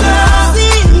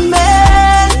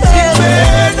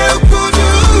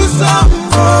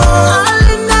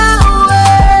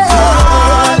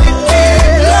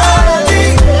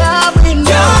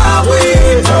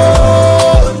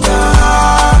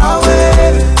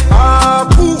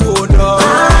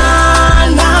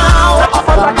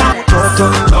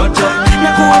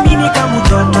 Na kuamini kama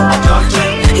kama mtoto,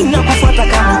 inakufuata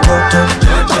kama mtoto,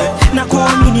 na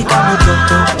kuamini kama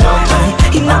mtoto,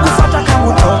 inakufuata kama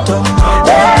mtoto,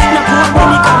 na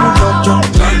kuamini kama mtoto,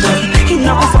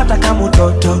 inakufuata kama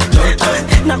mtoto,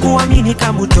 na kuamini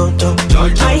kama mtoto.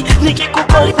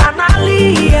 Nikikukosa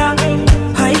nalia,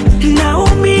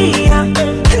 naumia,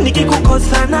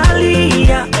 nikikukosa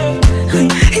nalia,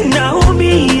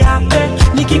 naumia,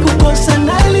 nikikukosa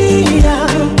nalia,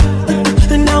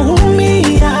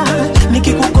 naumia,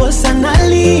 nikikukosa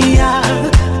nalia,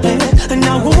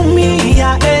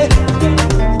 naumia.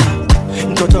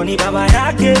 Mtoto ni baba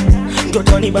yake,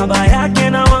 mtoto ni baba yake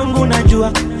na wangu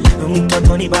najua.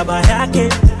 Mtoto ni baba yake,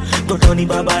 mtoto ni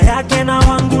baba yake na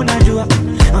wangu najua.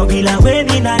 Bila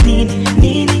weni na nini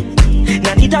nini,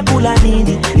 na nitakula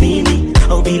nini nini.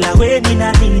 Bila weni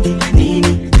na nini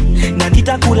nini, na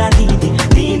nitakula nini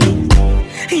nini.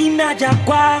 Inaja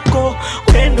kwako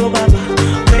wendo baba,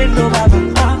 wendo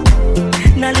baba,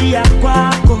 nalia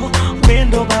kwako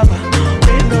wendo baba,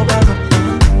 wendo baba,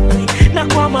 na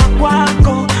kwama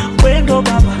kwako wendo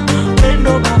baba,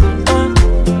 wendo baba,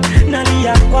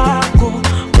 nalia kwako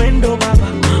wendo baba.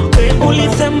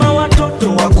 Ulisema watoto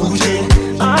wakuje,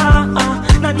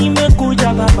 na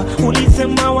nimekuja baba.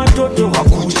 Ulisema watoto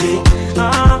wakuje,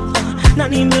 na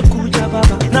nimekuja baba.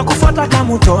 Nakufuata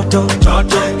kama mtoto,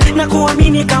 na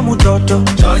kuamini kama mtoto,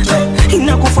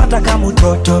 inakufuata kama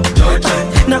mtoto,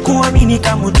 na kuamini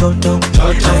kama mtoto,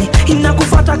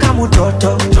 inakufuata kama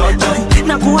mtoto,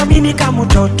 na kuamini kama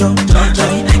mtoto,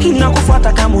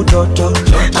 inakufuata kama mtoto,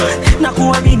 na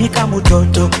kuamini kama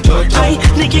mtoto.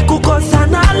 Nikikukosa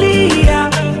nalia,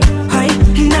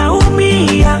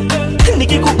 naumia,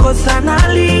 nikikukosa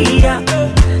nalia,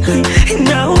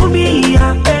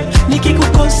 naumia,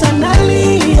 nikikukosa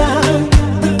nalia,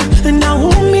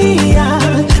 naumia,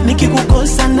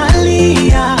 nikikukosa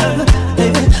nalia,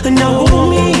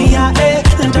 naumia.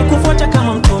 Nitakufuata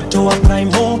kama mtoto wa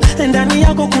primo, ndani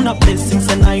yako kuna blessings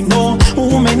and I know.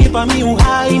 Umenipa mi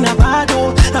uhai na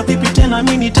bado vipi tena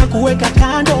mimi nitakuweka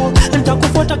kando.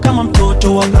 Nitakufuata kama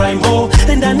mtoto wa primo,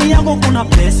 ndani yako kuna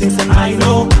blessings and I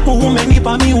know.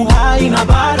 Umenipa mi uhai na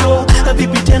bado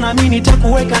vipi tena mimi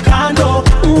nitakuweka kando.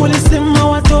 Ulisema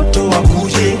watoto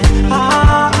wakuje,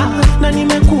 na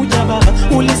nimekuja baba.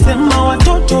 Ulisema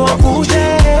watoto wakuje,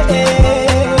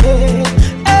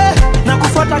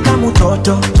 nakufuata kama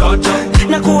mtoto,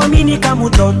 na kuamini kama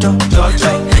mtoto,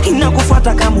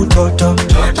 inakufuata kama mtoto,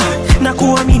 na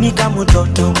kuamini kama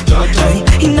mtoto,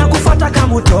 inakufuata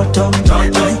kama mtoto,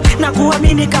 na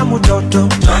kuamini kama mtoto,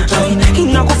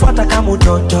 inakufuata kama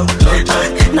mtoto,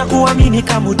 na kuamini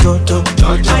kama mtoto.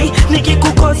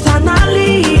 Nikikukosa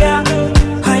nalia,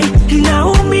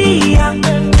 naumia,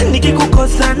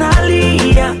 nikikukosa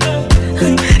nalia,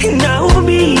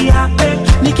 naumia,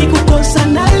 nikikukosa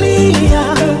nalia,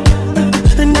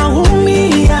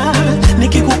 naumia,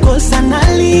 nikikukosa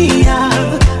nalia,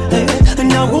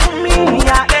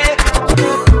 naumia.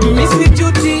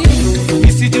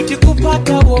 Misijuti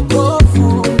kupata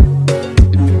wokovu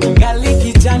ngali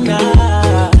kijana,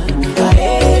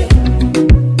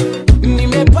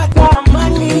 nimepata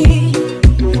amani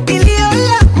iliyo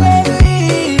ya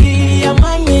kweli,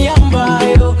 amani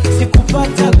ambayo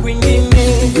sikupata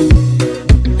kwingine.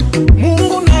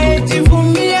 Mungu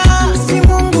nayejivunia si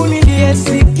Mungu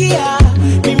niliyesikia,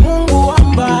 ni Mungu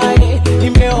ambaye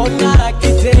nimeona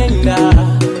akitenda.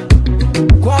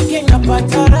 Kwake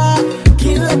napata raha,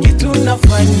 kila kitu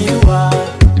nafanyiwa,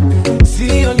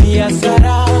 sio ni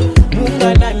hasara, Mungu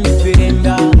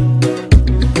ananipenda.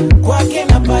 Kwake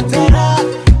napata raha,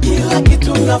 kila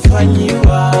kitu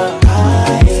nafanyiwa,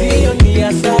 sio ni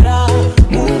hasara,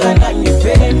 Mungu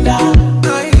ananipenda.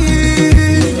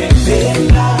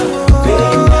 Nimependa,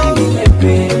 penda,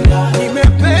 nimependa,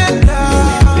 nimependa,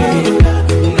 nimependa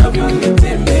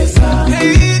unavyonitembeza.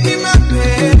 Nimependa,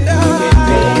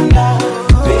 nimependa,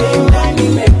 penda,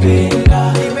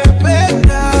 nimependa,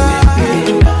 nimependa,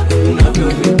 nimependa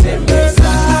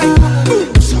unavyonitembeza.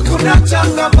 Kuna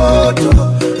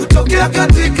changamoto kutokea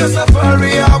katika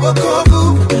safari ya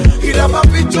wokovu, ila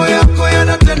mapito yako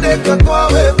yanatendeka kwa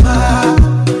wema.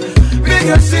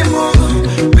 Piga simu,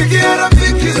 pigia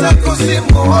rafiki zako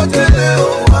simu wote leo,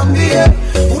 waambie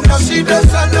una shida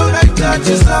sana,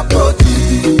 unahitaji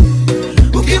sapoti.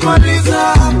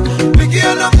 Ukimaliza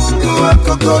pigia na Mungu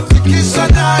wako goti, kisha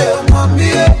naye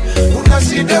mwambie una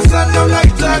shida sana,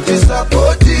 unahitaji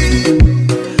sapoti.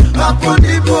 Hapo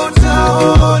ndipo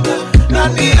utaona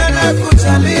nani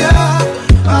anayekujalia,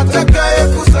 atakaye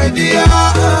kusaidia.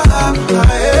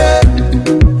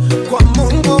 Kwa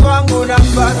Mungu wangu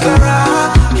napata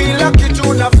raha, kila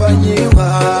kitu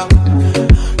nafanyiwa.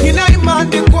 Nina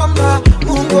imani kwamba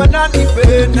Mungu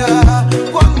ananipenda.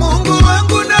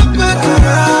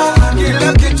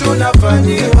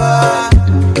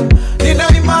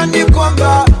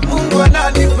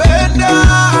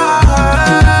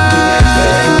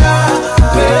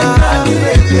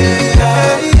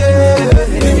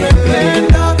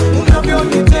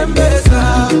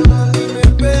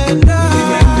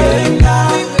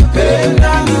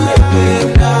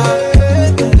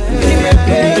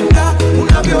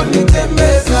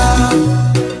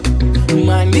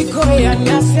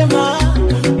 nasema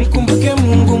mkumbuke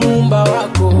Mungu muumba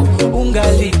wako,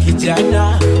 ungali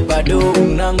kijana bado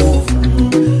una nguvu.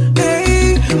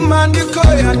 Hey, maandiko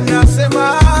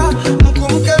yanasema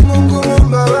mkumbuke Mungu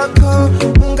muumba wako,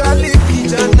 ungali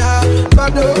kijana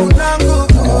bado una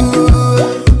nguvu.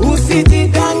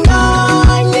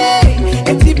 Usijidanganye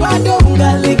eti bado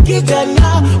ungali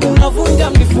kijana, unavunja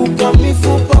mifupa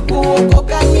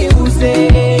kuokoka ni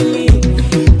uzeeni.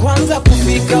 Kwanza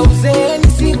kufika uzeeni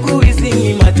siku hizi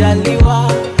ni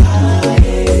majaliwa.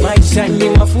 Maisha ni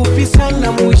mafupi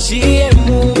sana, muishie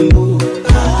Mungu.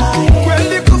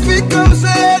 Kweli kufika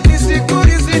uzeeni siku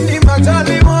hizi ni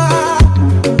majaliwa.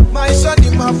 Maisha ni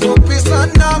mafupi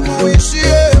sana,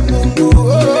 muishie Mungu.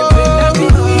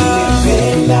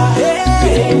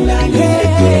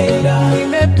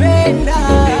 Nimependa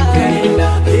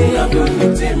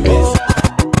unavyonitembeza.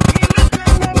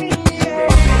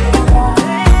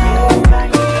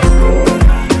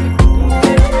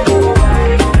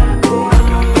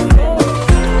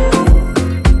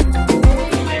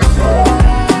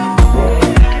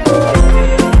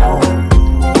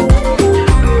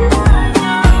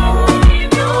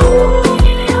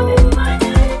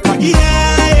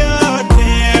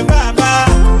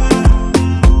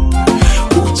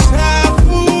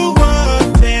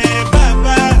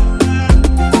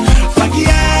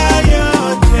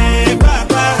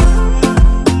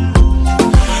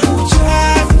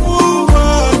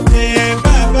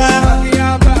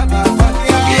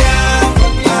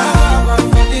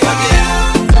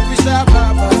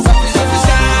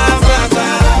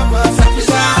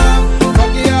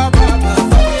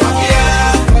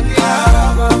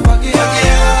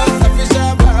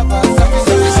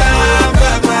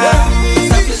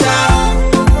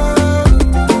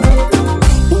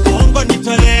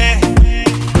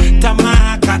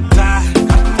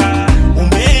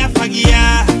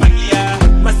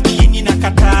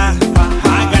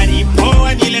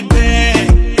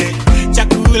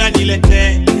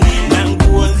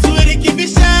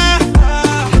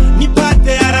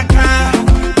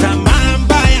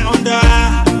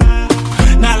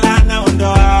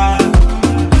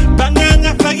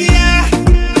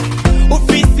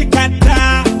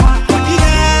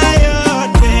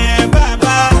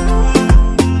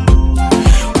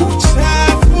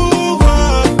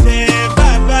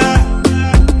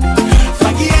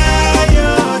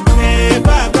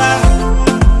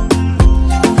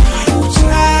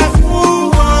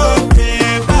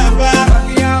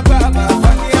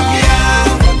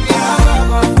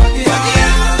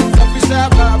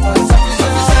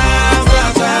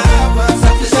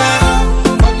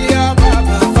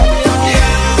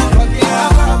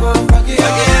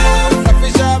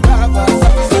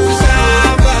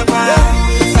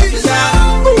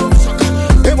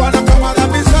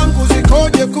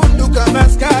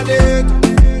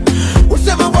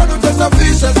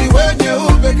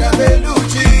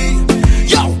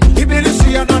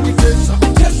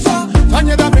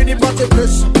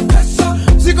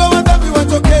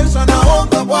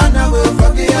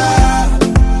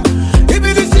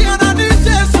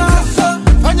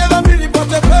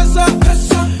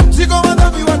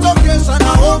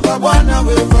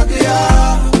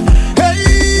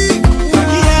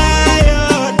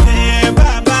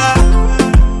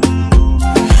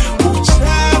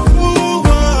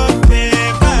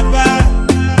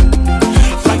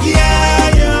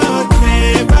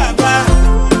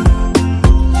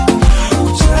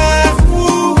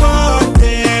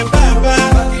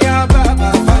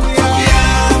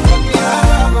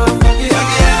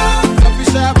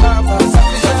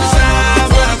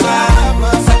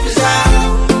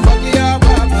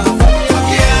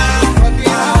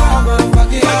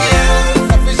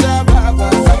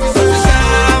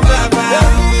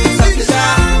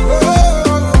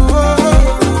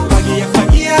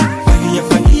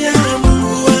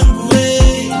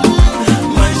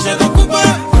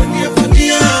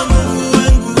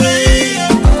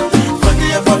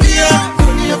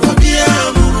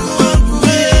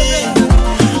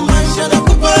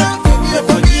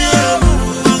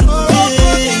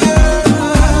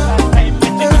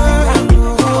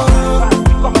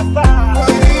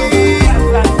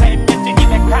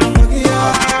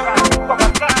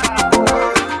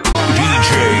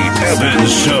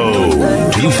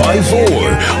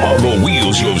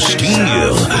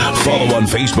 Follow on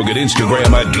Facebook and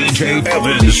Instagram at DJ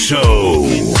Evanso.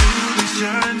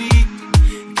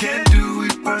 Can't do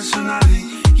it personally.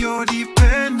 You're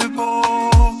dependable,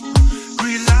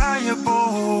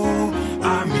 reliable.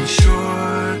 I'm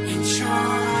insured.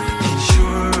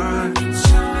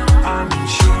 I'm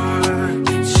insured.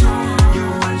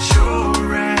 Your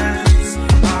insurance.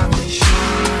 I'm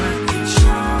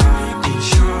insured.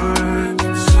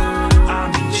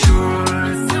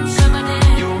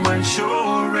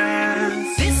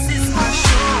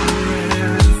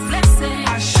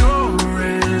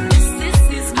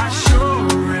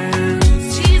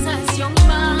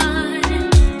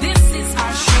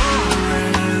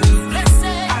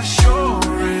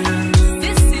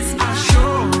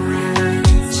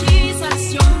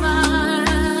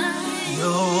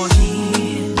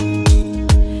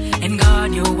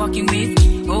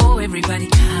 everybody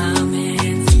come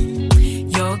and see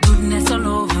your goodness all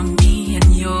over me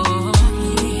and your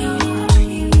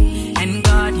and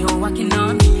God, you're walking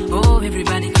on me. Oh,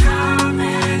 everybody come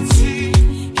and see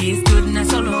His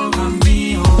goodness all over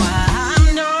me. Oh,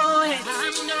 I know it.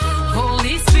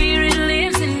 Holy Spirit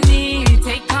lives in me.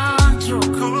 Take control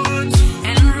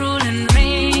and rule and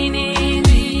reign in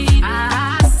me.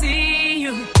 I see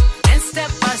you, and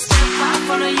step by step I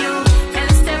follow you,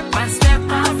 and step by step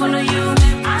I follow you.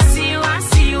 I see you, I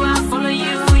see you, I follow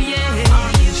you. Yeah.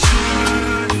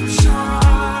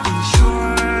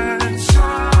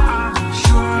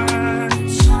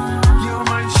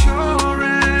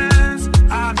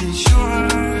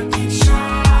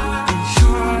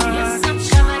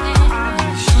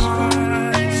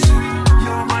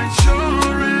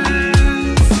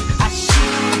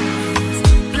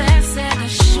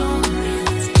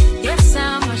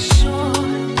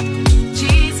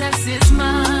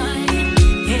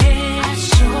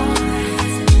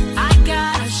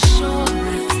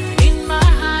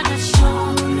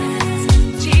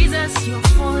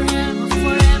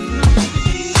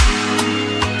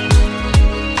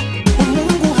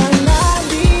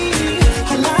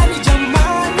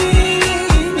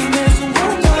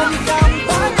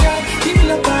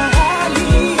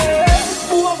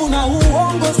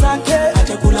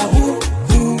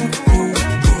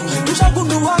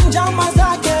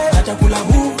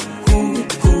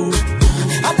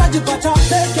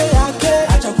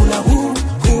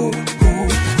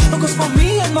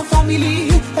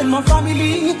 My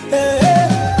family,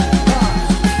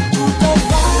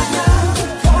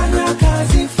 fanya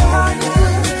kazi, fanya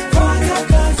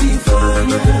kazi,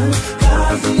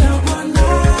 kazi ya Bwana.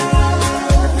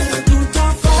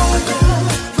 Tutafanya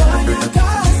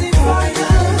kazi,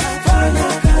 fanya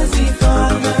kazi,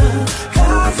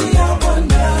 kazi ya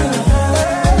Bwana.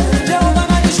 Jehova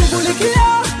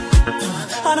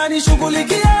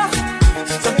ananishughulikia,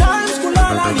 sometimes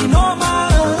kulala ni noma,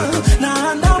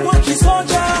 naandamwa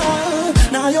kisoja,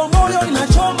 nayo moyo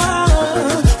inachoma,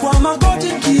 kwa magoti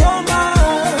kioma,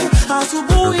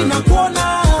 asubuhi na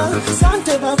kuona,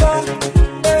 sante Baba,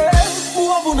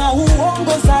 uovu na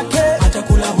uongo zake,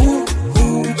 atakula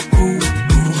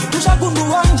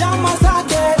tushagundua njama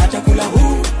zake, atakula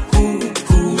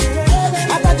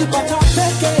atajipata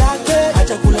peke yake,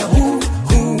 atakula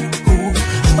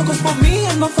because for me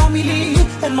and my family,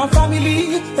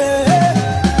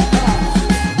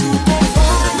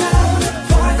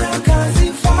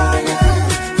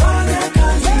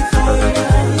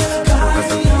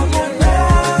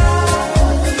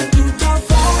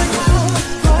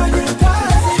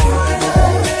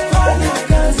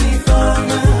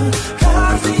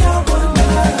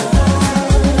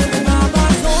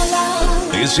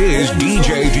 This is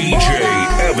DJ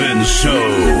Evanso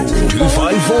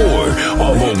 254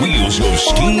 on the wheels of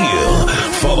steel.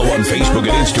 Follow on Facebook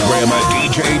and Instagram at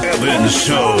DJ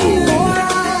Evanso.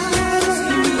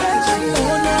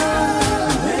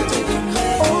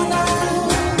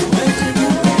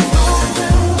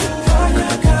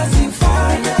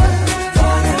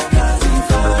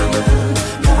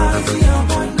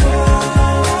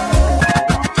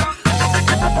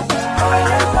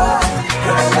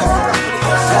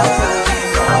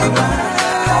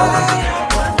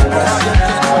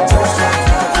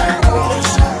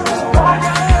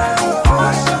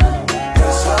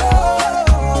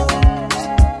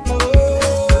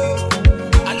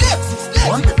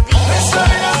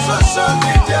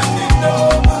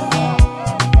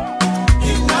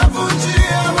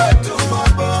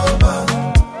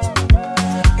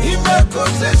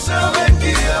 Inakosesha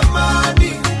wengi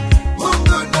amani.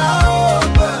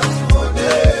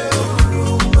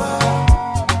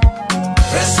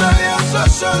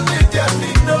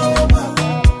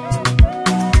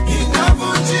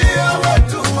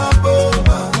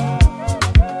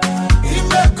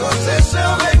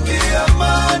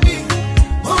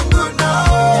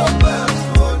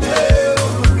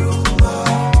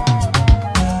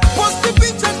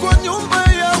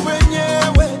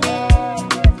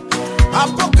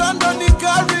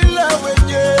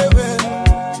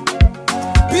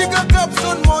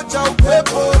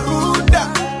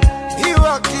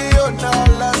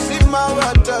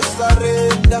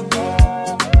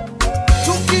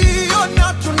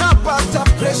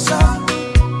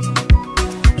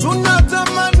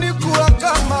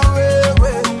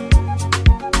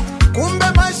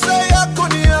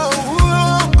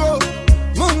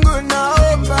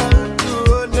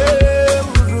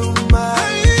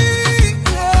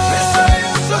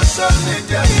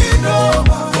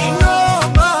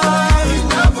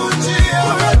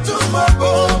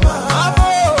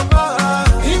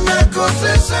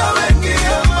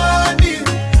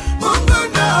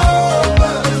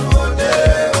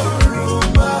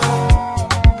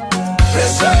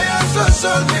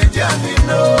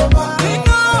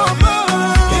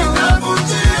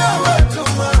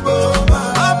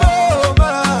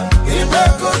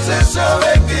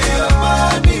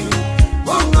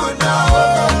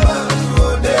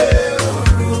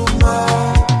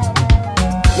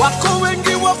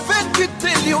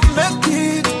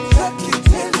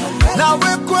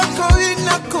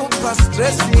 kukupa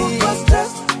stressi.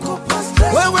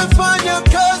 Wewe fanya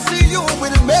kazi, you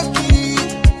will make it.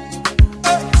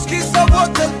 Skiza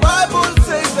what the Bible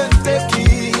says and take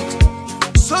it.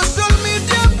 Social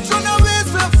media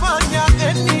tunaweza fanya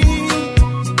any,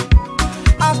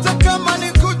 hata kama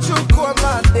ni kuchukua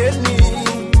madeni,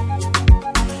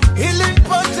 ili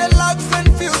nipate likes and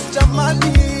views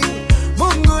jamani.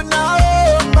 Mungu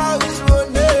naomba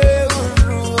utuone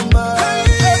huruma.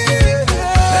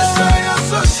 Pesa ya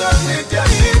social media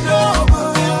ni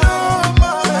noma,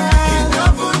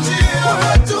 inavunjia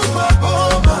watu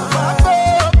maboma,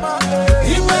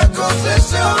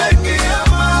 imekosesha wengi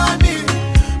amani.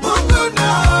 Mungu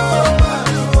naomba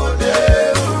utuone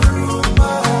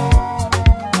huruma.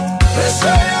 Pesa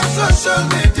ya social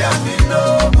media ni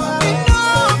noma,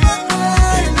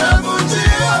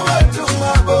 inavunjia watu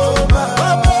maboma,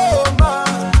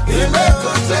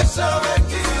 imekosesha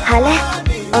wengi. Hala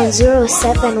on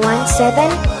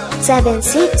 0717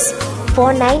 76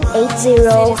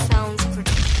 4980.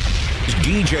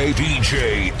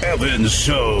 DJ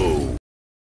Evanso.